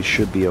fast, we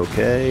should be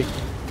okay.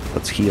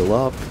 Let's heal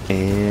up,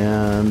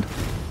 and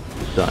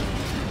done.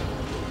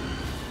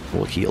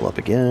 We'll heal up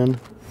again.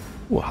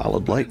 Ooh,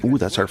 Hallowed Life. Ooh,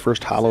 that's our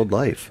first Hallowed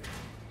Life.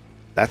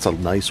 That's a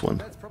nice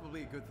one.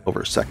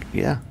 Over a second.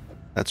 Yeah,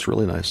 that's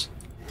really nice.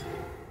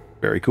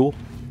 Very cool.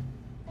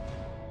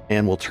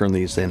 And we'll turn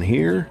these in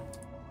here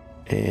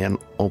and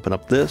open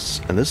up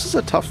this. And this is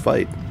a tough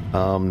fight,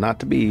 not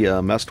to be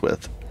messed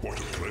with.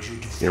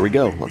 Here we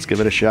go. Let's give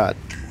it a shot.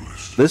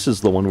 This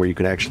is the one where you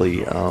can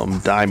actually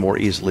die more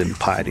easily than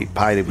Piety.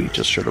 Piety, we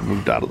just should have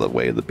moved out of the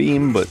way of the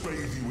beam, but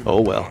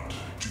oh well.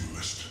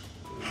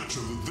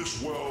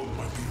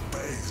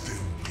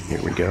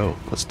 Here we go.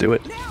 Let's do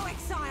it.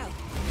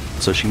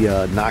 So she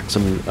knocks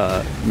him,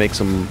 makes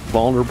him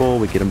vulnerable.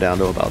 We get him down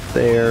to about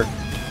there.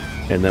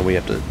 And then we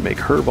have to make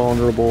her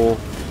vulnerable.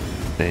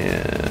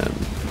 And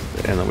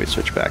then we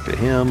switch back to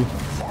him.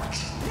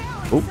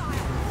 Oop.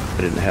 I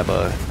didn't have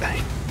a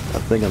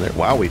thing on there.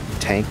 Wow, we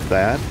tanked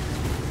that.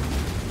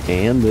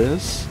 And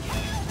this,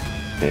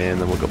 and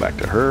then we'll go back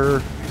to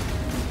her.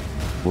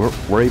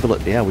 We're able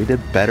to, yeah, we did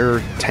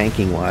better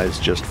tanking wise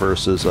just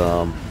versus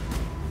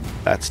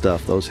that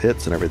stuff, those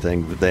hits and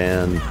everything,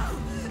 than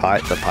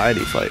the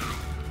Piety fight.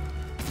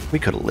 We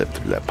could have lived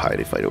through that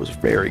Piety fight. It was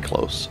very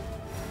close.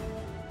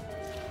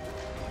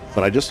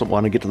 But I just don't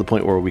want to get to the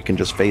point where we can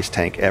just face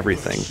tank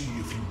everything.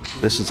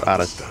 This is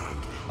out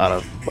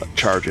of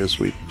charges.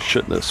 We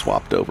shouldn't have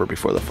swapped over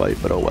before the fight,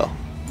 but oh well.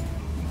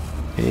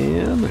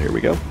 And here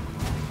we go.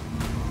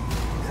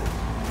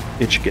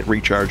 It should get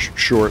recharged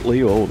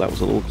shortly. Oh, that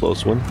was a little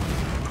close one.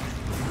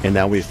 And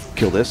now we've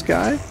killed this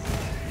guy.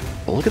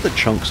 Oh, look at the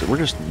chunks. We're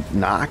just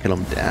knocking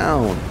them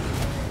down.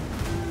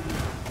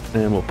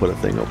 And we'll put a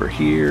thing over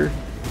here.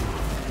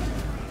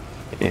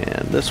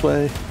 And this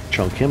way,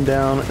 chunk him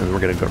down, and we're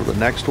going to go to the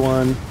next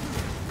one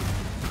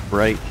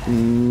right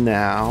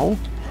now.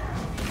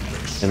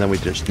 And then we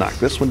just knock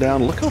this one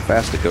down. Look how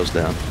fast it goes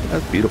down.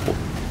 That's beautiful.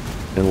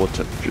 And we'll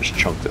just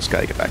chunk this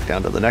guy, get back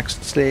down to the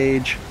next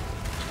stage.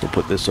 We'll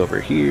put this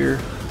over here.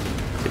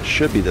 It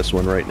should be this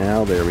one right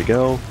now. There we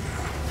go.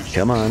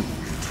 Come on.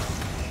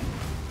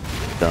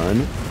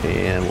 Done.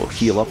 And we'll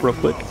heal up real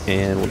quick,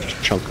 and we'll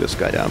just chunk this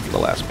guy down for the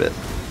last bit.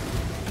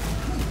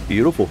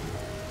 Beautiful.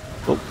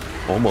 Oh,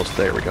 almost.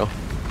 There we go.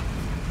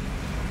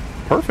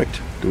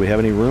 Perfect. Do we have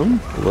any room?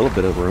 A little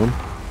bit of room.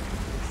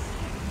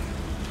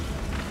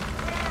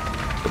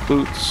 The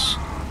boots,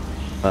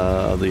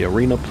 the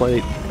arena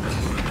plate,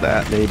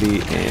 that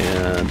maybe,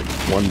 and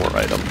one more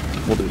item.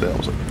 We'll do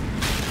that.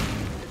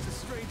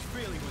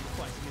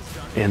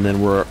 And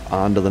then we're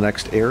on to the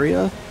next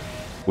area.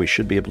 We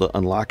should be able to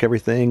unlock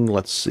everything.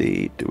 Let's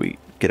see. Do we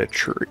get a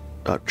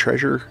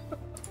treasure?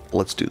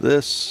 Let's do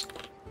this.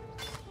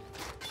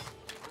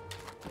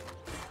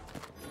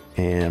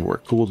 And we're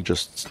cool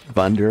just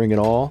bundering it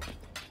all.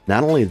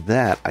 Not only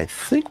that, I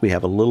think we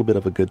have a little bit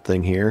of a good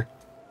thing here.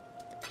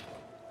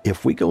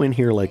 If we go in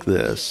here like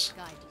this,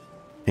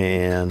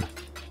 and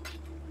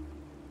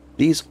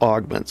these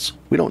augments,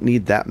 we don't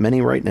need that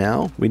many right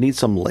now. We need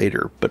some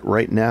later, but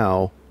right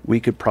now we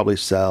could probably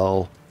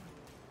sell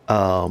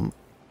to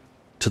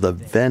the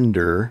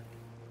vendor,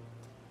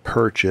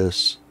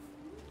 purchase.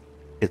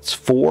 It's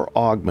 4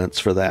 augments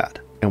for that,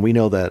 and we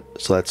know that,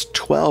 so that's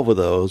 12 of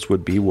those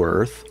would be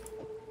worth,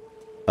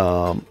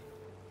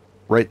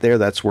 right there,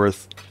 that's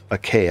worth a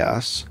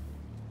chaos.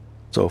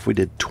 So if we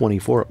did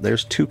 24,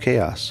 there's 2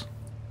 chaos.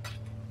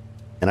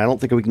 And I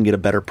don't think we can get a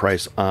better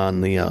price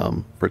on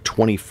the, for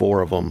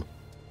 24 of them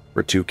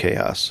for 2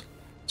 chaos.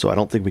 So I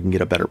don't think we can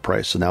get a better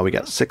price. So now we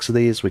got 6 of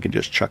these. We can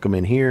just chuck them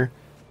in here.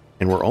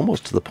 And we're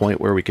almost to the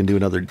point where we can do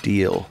another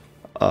deal.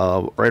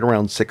 Right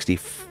around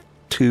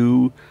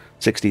 62,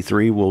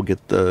 63, we'll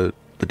get the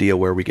deal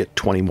where we get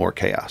 20 more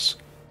chaos.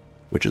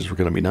 Which is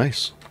going to be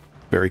nice.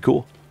 Very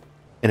cool.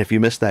 And if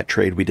you missed that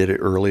trade, we did it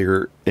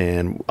earlier,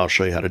 and I'll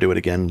show you how to do it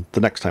again the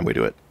next time we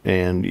do it.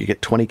 And you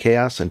get 20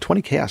 chaos, and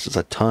 20 chaos is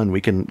a ton. We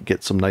can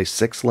get some nice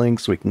 6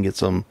 links. We can get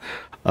some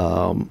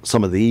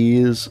of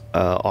these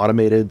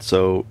automated.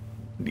 So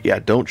yeah,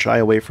 don't shy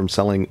away from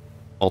selling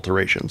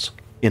alterations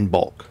in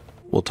bulk.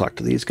 We'll talk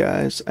to these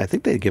guys. I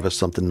think they give us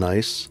something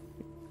nice.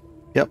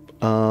 Yep.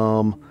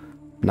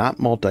 Not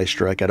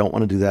multi-strike. I don't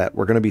want to do that.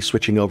 We're going to be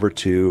switching over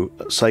to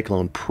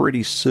Cyclone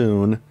pretty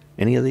soon.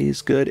 Any of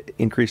these good?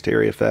 Increased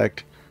area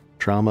effect.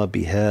 Trauma,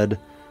 Behead,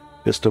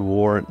 Fist of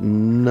War.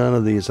 None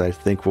of these I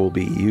think we'll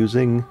be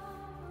using.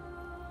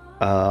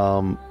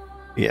 Yeah.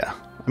 I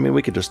mean,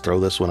 we could just throw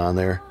this one on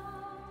there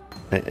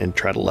and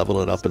try to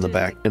level it up in the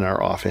back, in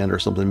our offhand or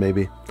something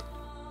maybe.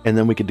 And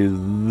then we could do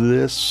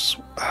this.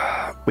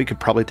 We could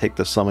probably take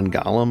the Summon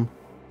Golem.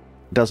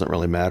 Doesn't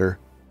really matter.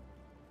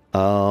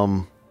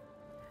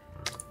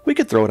 We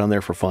could throw it on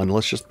there for fun.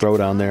 Let's just throw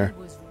it on there.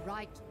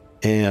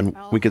 And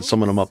we could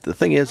summon him up. The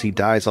thing is, he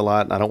dies a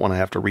lot, and I don't want to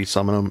have to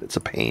resummon him. It's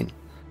a pain.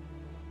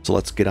 So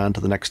let's get on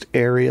to the next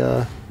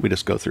area. We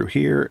just go through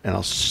here, and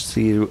I'll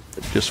see you.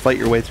 Just fight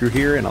your way through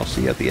here, and I'll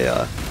see you at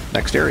the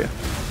next area.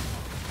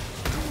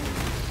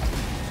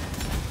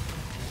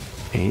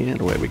 And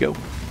away we go.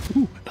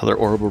 Ooh, another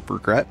Orb of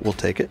Regret. We'll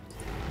take it.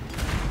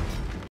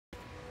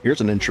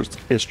 Here's an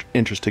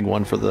interesting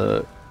one for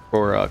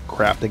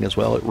crafting as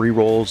well. It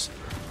rerolls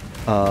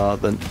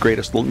the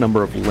greatest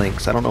number of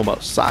links. I don't know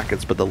about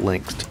sockets, but the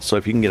links. So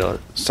if you can get a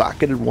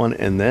socketed one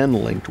and then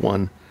linked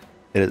one,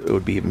 it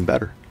would be even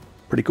better.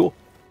 Pretty cool.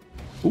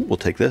 Ooh, we'll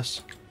take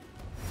this.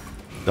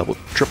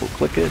 Triple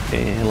click it,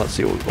 and let's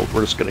see.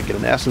 We're just going to get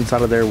an essence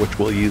out of there, which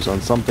we'll use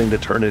on something to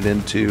turn it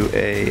into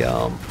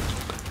a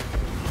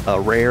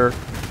rare,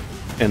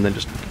 and then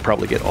just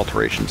probably get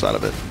alterations out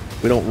of it.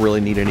 We don't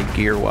really need any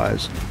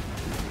gear-wise.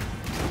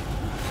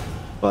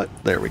 But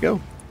there we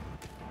go.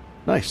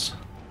 Nice.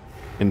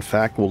 In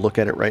fact, we'll look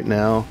at it right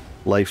now.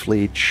 Life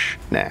Leech.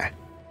 Nah.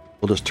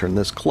 We'll just turn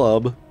this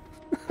club.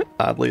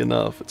 Oddly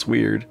enough, it's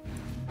weird.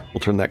 We'll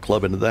turn that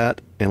club into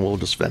that, and we'll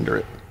just vendor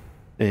it.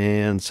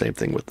 And same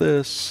thing with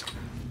this.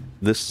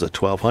 This is a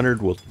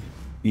 1200. We'll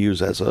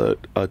use as a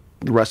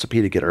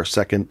recipe to get our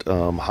second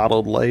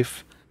HODLed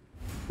life.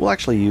 We'll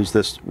actually use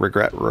this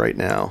regret right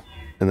now,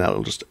 and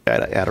that'll just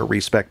add a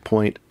respec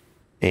point.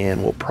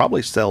 And we'll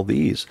probably sell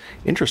these.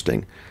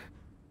 Interesting.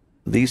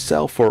 These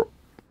sell for...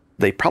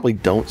 They probably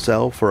don't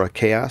sell for a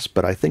chaos,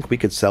 but I think we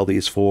could sell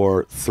these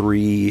for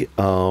 2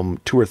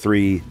 or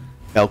 3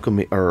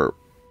 alchemy or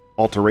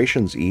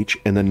alterations each,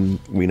 and then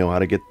we know how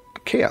to get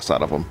chaos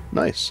out of them.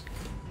 Nice.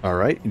 All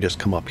right, you just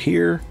come up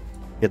here,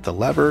 hit the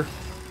lever,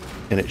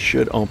 and it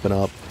should open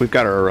up. We've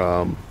got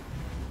our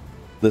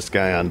this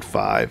guy on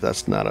 5.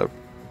 That's not a.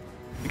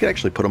 You could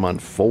actually put him on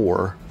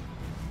 4.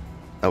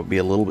 That would be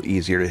a little bit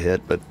easier to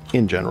hit, but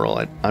in general,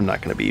 I'm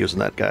not going to be using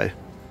that guy.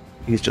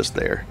 He's just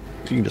there.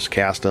 You can just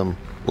cast him,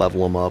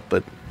 level him up,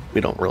 but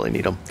we don't really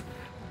need him.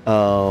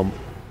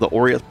 The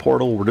Oriath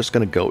portal, we're just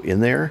going to go in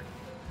there,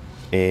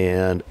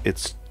 and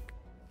it's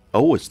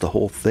Oh, it's the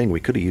whole thing. We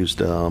could have used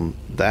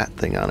that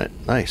thing on it.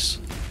 Nice.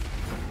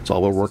 So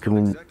we'll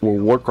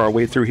work our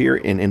way through here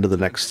and into the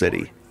next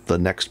city. The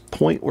next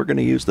point we're going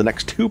to use, the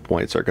next 2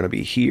 points are going to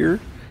be here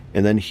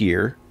and then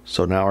here.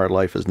 So now our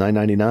life is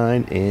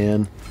 999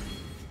 and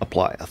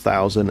apply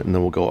 1,000, and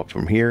then we'll go up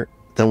from here.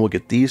 Then we'll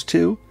get these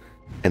two,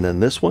 and then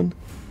this one,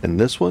 and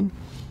this one,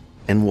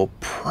 and we'll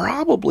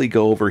probably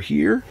go over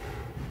here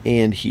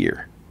and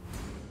here.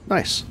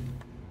 Nice.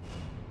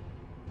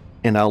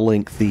 And I'll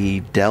link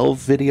the Delve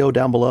video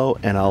down below,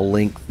 and I'll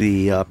link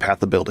the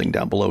Path of Building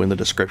down below in the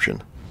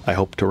description. I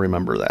hope to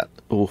remember that.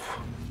 Oof.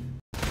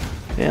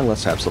 And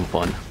let's have some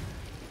fun.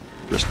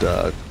 Just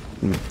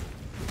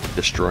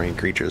destroying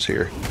creatures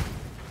here.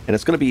 And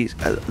it's going to be...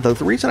 the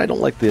reason I don't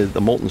like the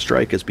Molten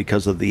Strike is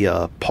because of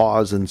the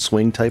pause and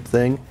swing type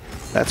thing.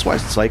 That's why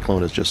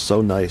Cyclone is just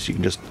so nice. You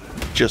can just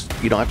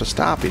you don't have to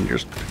stop, and you're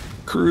just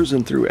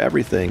cruising through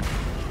everything.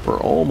 We're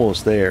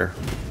almost there.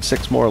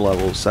 6 more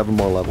levels, 7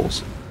 more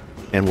levels,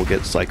 and we'll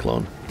get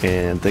Cyclone.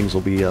 And things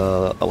will be a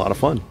lot of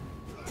fun.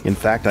 In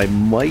fact, I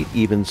might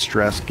even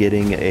stress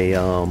getting a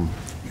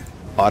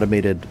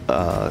automated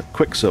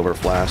Quicksilver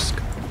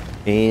Flask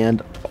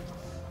and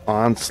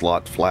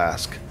Onslaught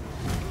Flask.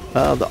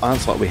 The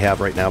Onslaught we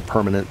have right now,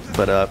 permanent,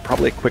 but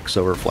probably a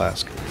Quicksilver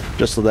Flask,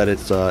 just so that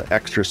it's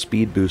extra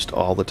speed boost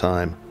all the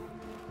time.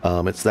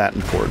 It's that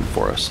important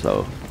for us,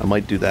 so I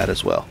might do that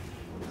as well.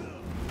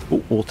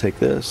 Ooh, we'll take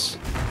this.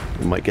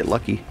 We might get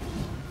lucky.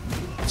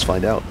 Let's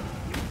find out.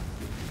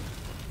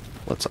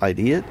 Let's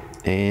ID it,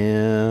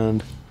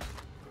 and...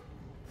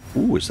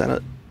 Ooh, is that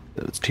a...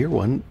 It's tier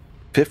 1.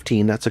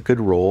 15, that's a good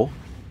roll.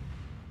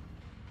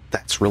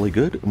 That's really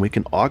good, and we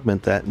can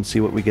augment that and see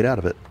what we get out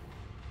of it.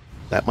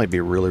 That might be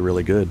really,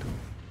 really good.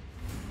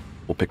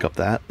 We'll pick up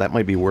that. That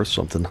might be worth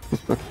something.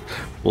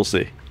 We'll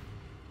see.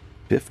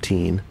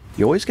 15.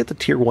 You always get the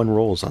tier 1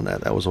 rolls on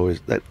that.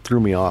 That threw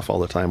me off all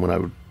the time when I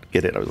would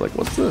get it. I was like,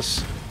 what's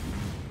this?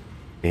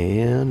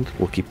 And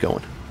we'll keep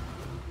going.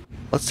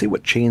 Let's see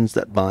what Chains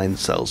That Bind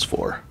sells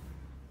for.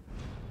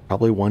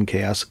 Probably 1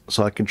 chaos,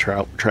 so I can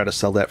try to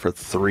sell that for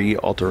 3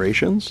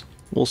 alterations.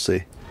 We'll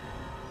see.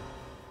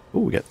 Oh,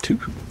 we got two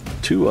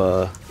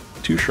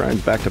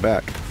shrines back to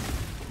back.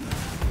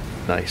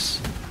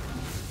 Nice.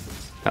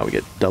 Now we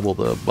get double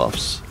the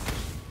buffs.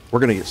 We're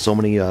gonna get so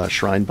many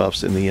shrine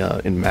buffs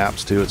in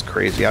maps too. It's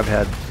crazy. I've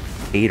had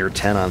 8 or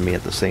 10 on me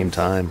at the same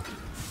time.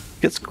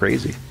 It's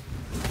crazy.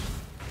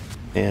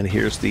 And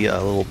here's the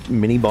little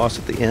mini boss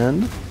at the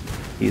end.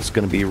 He's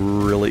gonna be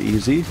really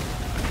easy.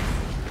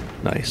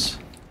 Nice.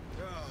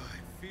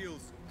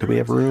 Do we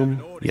have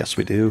room? Yes,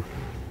 we do.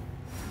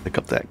 Pick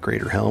up that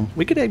Greater Helm.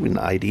 We could even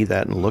ID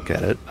that and look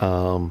at it.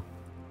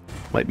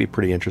 Might be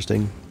pretty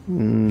interesting.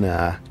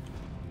 Nah.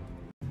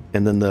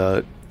 And then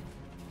the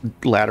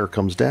ladder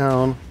comes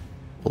down.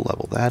 We'll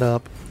level that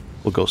up.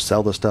 We'll go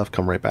sell the stuff,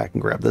 come right back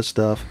and grab this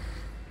stuff.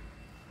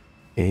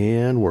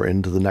 And we're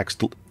into the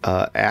next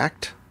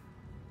act.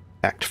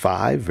 Act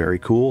 5, very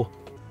cool.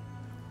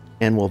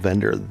 And we'll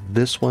vendor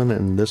this one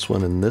and this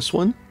one and this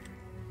one.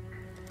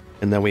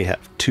 And then we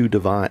have 2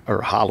 divine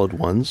or hollowed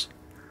ones.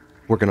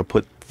 We're going to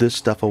put this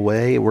stuff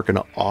away. We're going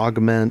to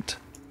augment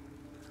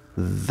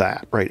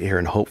that right here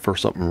and hope for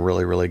something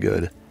really, really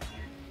good.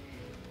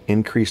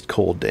 Increased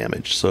cold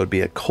damage. So it'd be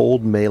a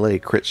cold melee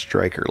crit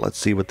striker. Let's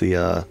see what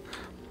the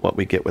what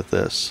we get with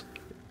this.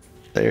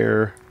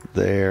 There,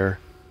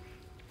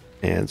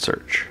 and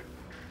search.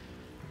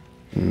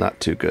 Not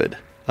too good.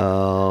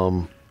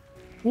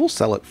 We'll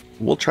sell it.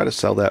 We'll try to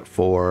sell that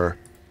for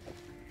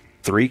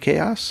 3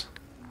 chaos.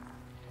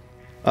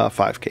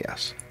 5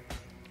 chaos.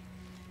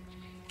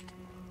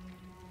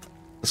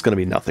 It's going to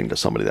be nothing to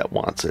somebody that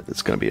wants it.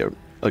 It's going to be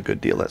a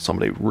good deal that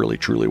somebody really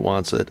truly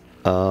wants it.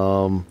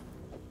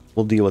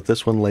 We'll deal with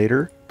this one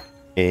later.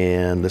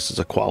 And this is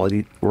a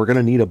quality. We're going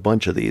to need a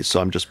bunch of these,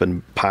 so I've just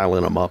been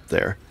piling them up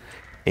there.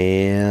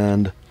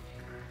 And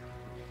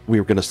we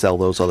were going to sell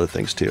those other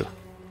things too.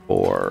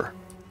 For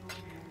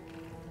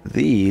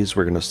these,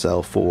 we're going to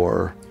sell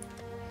for...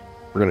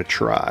 We're going to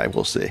try.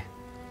 We'll see.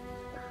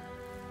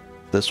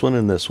 This one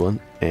and this one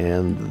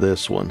and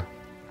this one.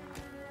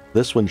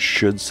 This one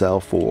should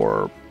sell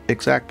for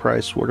exact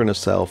price. We're going to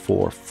sell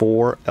for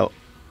 4.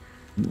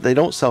 They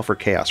don't sell for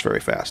chaos very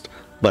fast,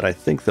 but I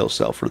think they'll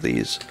sell for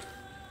these.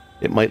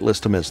 It might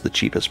list them as the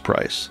cheapest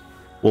price.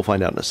 We'll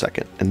find out in a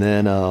second. And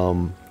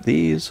then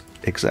these,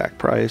 exact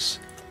price.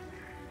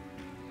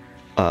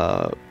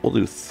 We'll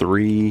do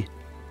 3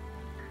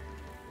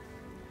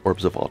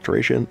 Orbs of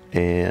Alteration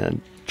and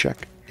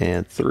check.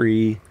 And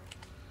 3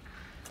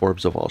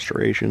 Orbs of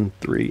Alteration,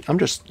 3. I'm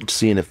just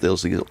seeing if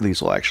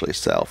these will actually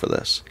sell for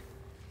this.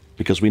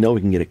 Because we know we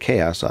can get a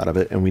chaos out of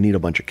it, and we need a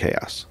bunch of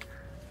chaos.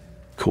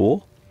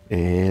 Cool.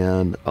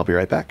 And I'll be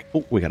right back.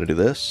 Oh, we got to do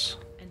this.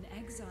 An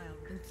exile,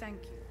 and thank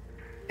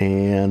you.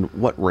 And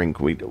what ring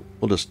can we do?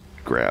 We'll just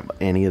grab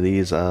any of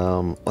these.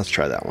 Let's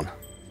try that one.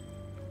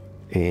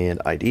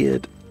 And ID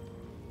it.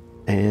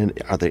 And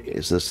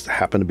is this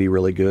happen to be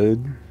really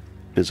good?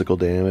 Physical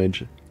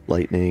damage,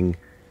 lightning,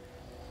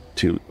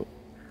 2,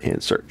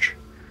 and search.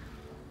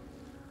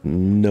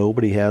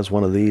 Nobody has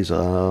one of these.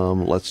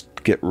 Let's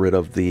get rid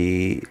of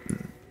the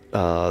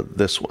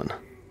this one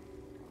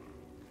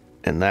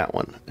and that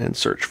one and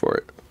search for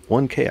it.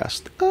 1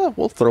 chaos.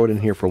 We'll throw it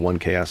in here for 1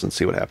 chaos and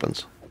see what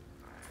happens.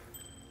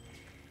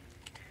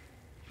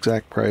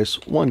 Exact price,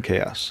 1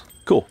 chaos.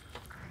 Cool.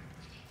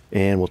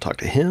 And we'll talk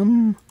to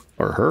him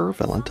or her,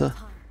 Valenta.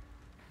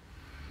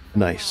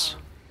 Nice.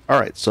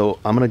 Alright, so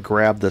I'm going to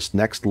grab this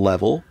next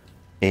level,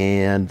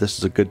 and this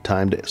is a good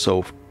time to...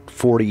 So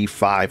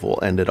 45 will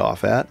end it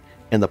off at,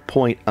 and the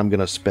point I'm going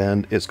to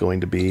spend is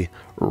going to be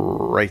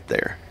right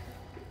there.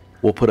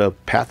 We'll put a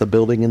path of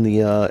building in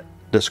the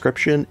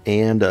description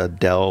and a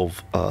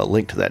delve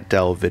link to that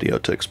delve video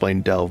to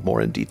explain delve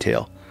more in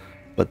detail.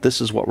 But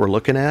this is what we're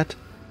looking at.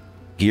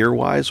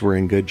 Gear-wise, we're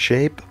in good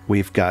shape.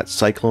 We've got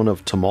Cyclone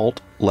of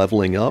Tumult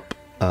leveling up,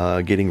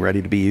 getting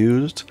ready to be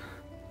used.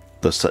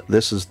 This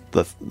is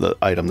the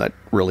item that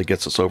really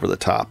gets us over the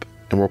top,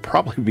 and we'll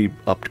probably be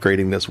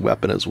upgrading this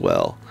weapon as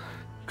well.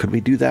 Could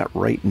we do that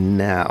right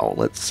now?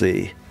 Let's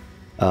see.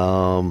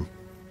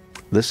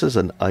 This is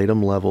an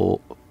item level,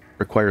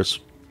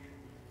 requires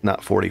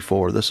not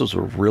 44. This is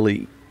a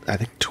really, I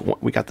think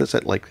we got this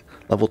at like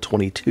level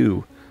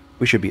 22.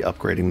 We should be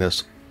upgrading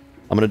this.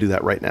 I'm going to do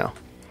that right now.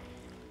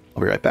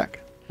 I'll be right back,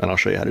 and I'll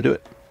show you how to do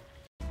it.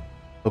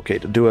 Okay,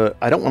 to do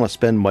I don't want to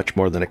spend much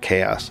more than a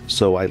chaos,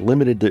 so I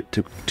limited it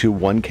to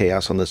 1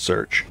 chaos on the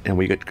search, and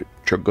we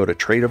go to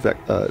trade of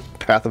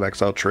Path of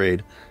Exile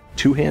trade,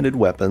 2-handed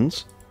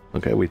weapons.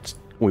 Okay,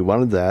 we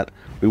wanted that.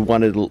 We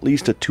wanted at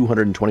least a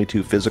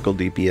 222 physical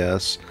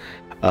DPS.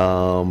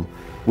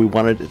 We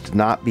wanted it to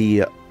not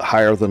be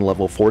higher than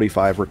level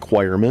 45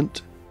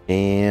 requirement,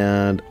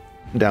 and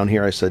down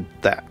here I said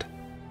that.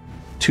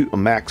 A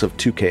max of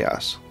 2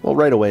 chaos. Well,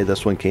 right away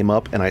this one came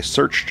up, and I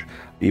searched.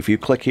 If you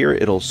click here,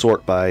 it'll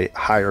sort by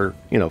higher,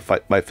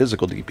 by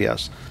physical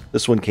DPS.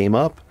 This one came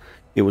up.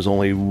 It was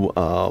only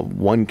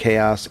 1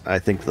 chaos. I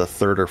think the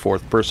 3rd or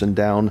 4th person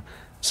down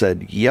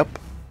said yep,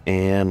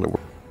 and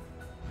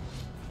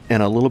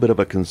a little bit of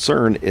a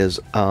concern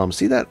is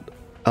see that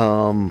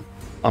I'm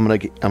gonna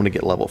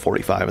get level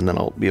 45 and then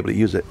I'll be able to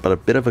use it. But a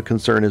bit of a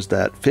concern is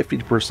that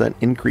 50%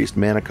 increased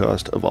mana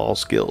cost of all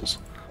skills.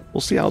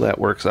 We'll see how that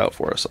works out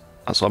for us.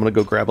 So I'm gonna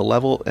go grab a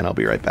level and I'll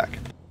be right back.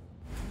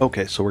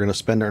 Okay, so we're going to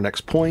spend our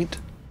next point,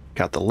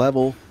 got the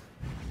level,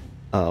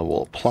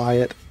 we'll apply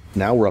it.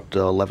 Now we're up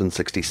to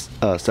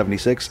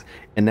 1176,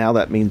 and now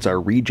that means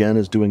our regen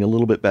is doing a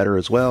little bit better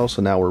as well,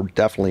 so now we're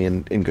definitely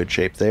in good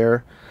shape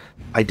there.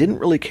 I didn't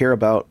really care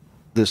about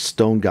this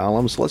stone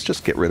golem, so let's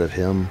just get rid of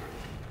him.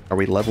 Are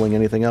we leveling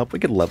anything up? We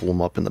could level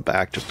him up in the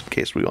back just in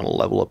case we want to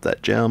level up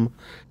that gem.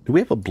 Do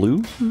we have a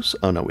blue?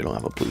 Oh no, we don't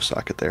have a blue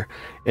socket there.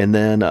 And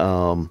then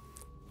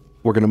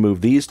we're going to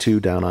move these two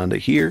down onto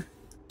here.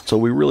 So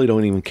we really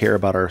don't even care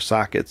about our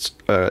sockets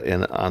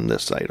on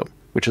this item,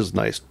 which is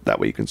nice. That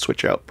way you can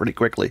switch out pretty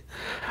quickly.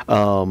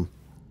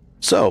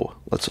 So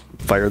let's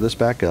fire this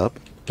back up.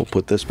 We'll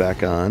put this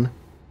back on,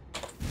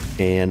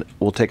 and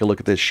we'll take a look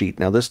at this sheet.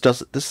 Now this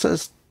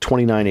says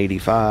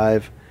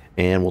 2985,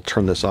 and we'll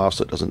turn this off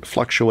so it doesn't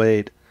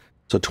fluctuate.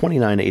 So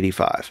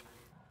 2985.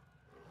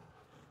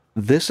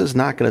 This is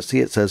not going to see.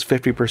 It says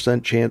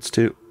 50% chance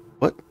to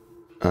what?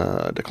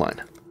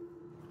 Decline.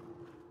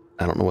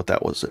 I don't know what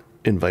that was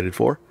invited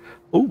for.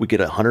 Oh, we get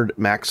 100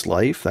 max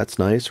life. That's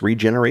nice.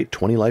 Regenerate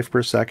 20 life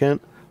per second.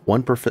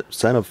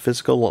 1% of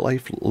physical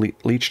life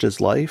leached as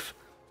life.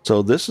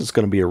 So this is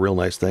going to be a real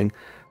nice thing.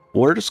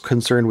 We're just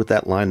concerned with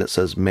that line that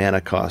says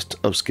mana cost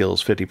of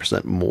skills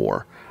 50%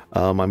 more.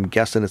 I'm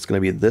guessing it's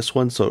going to be this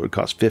one, so it would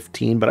cost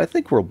 15, but I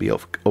think we'll be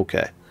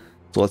okay.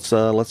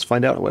 So let's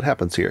find out what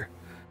happens here.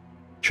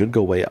 Should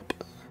go way up.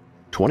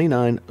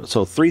 29,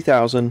 so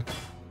 3,000.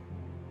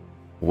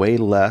 Way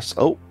less.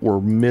 Oh, we're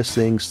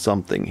missing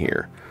something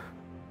here.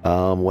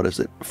 What is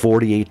it?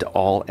 48 to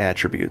all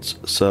attributes.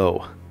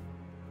 So,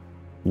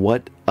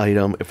 what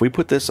item, if we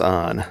put this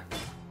on,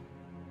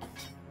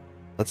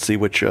 let's see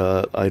which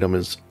item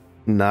is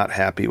not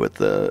happy with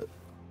the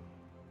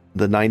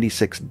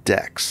 96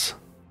 dex.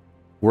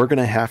 We're going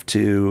to have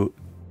to,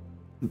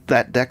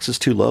 that dex is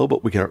too low,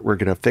 but we're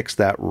going to fix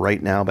that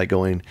right now by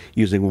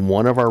using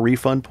one of our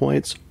refund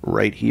points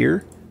right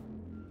here.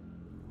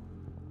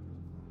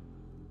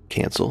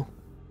 Cancel.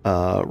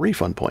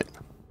 Refund point.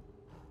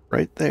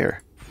 Right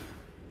there.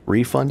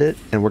 Refund it,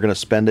 and we're going to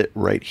spend it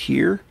right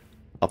here.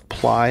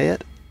 Apply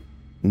it.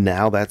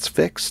 Now that's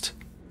fixed.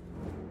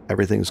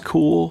 Everything's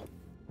cool.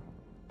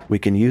 We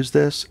can use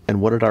this. And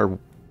what did our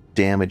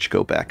damage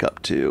go back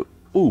up to?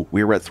 Ooh,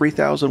 we were at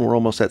 3,000. We're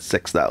almost at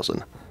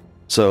 6,000.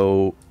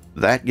 So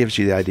that gives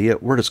you the idea.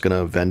 We're just going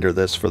to vendor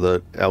this for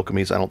the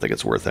alchemies. I don't think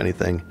it's worth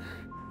anything.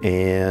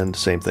 And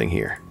same thing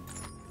here.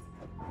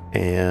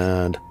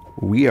 And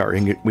we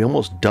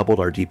almost doubled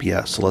our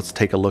DPS. So let's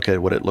take a look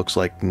at what it looks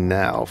like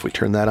now. If we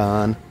turn that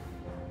on.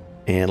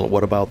 And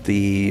what about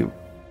the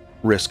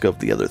risk of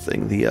the other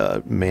thing,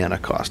 the mana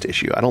cost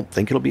issue? I don't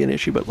think it'll be an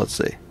issue, but let's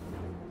see.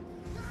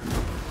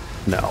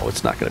 No,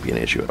 it's not going to be an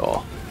issue at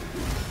all.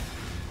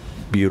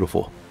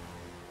 Beautiful.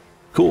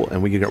 Cool,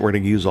 and we're going to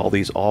use all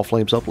these all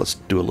flames up. Let's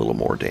do a little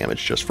more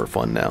damage just for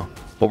fun now.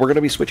 But we're going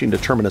to be switching to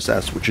Terminus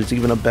S, which is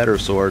even a better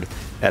sword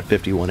at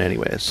 51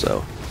 anyways,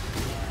 so...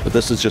 But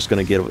this is just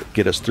going to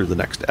get us through the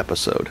next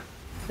episode.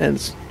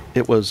 And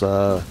it was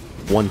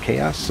 1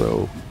 chaos,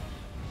 so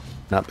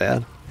not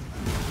bad.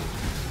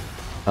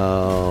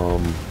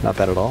 Not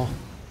bad at all.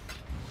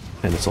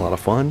 And it's a lot of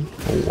fun.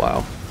 Oh,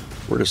 wow.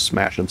 We're just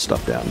smashing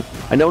stuff down.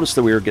 I noticed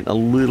that we were getting a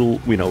little,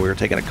 we were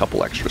taking a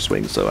couple extra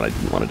swings, so I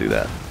didn't want to do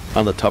that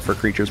on the tougher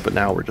creatures, but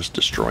now we're just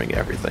destroying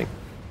everything.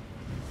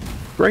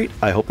 Great.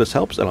 I hope this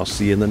helps, and I'll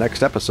see you in the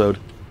next episode.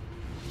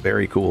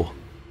 Very cool.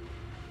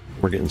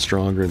 We're getting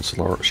stronger and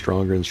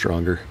stronger and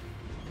stronger.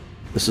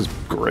 This is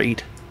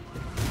great.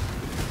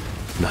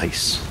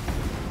 Nice.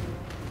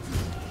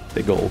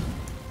 Big old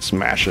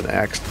smashing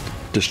axe,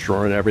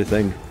 destroying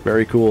everything.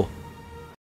 Very cool.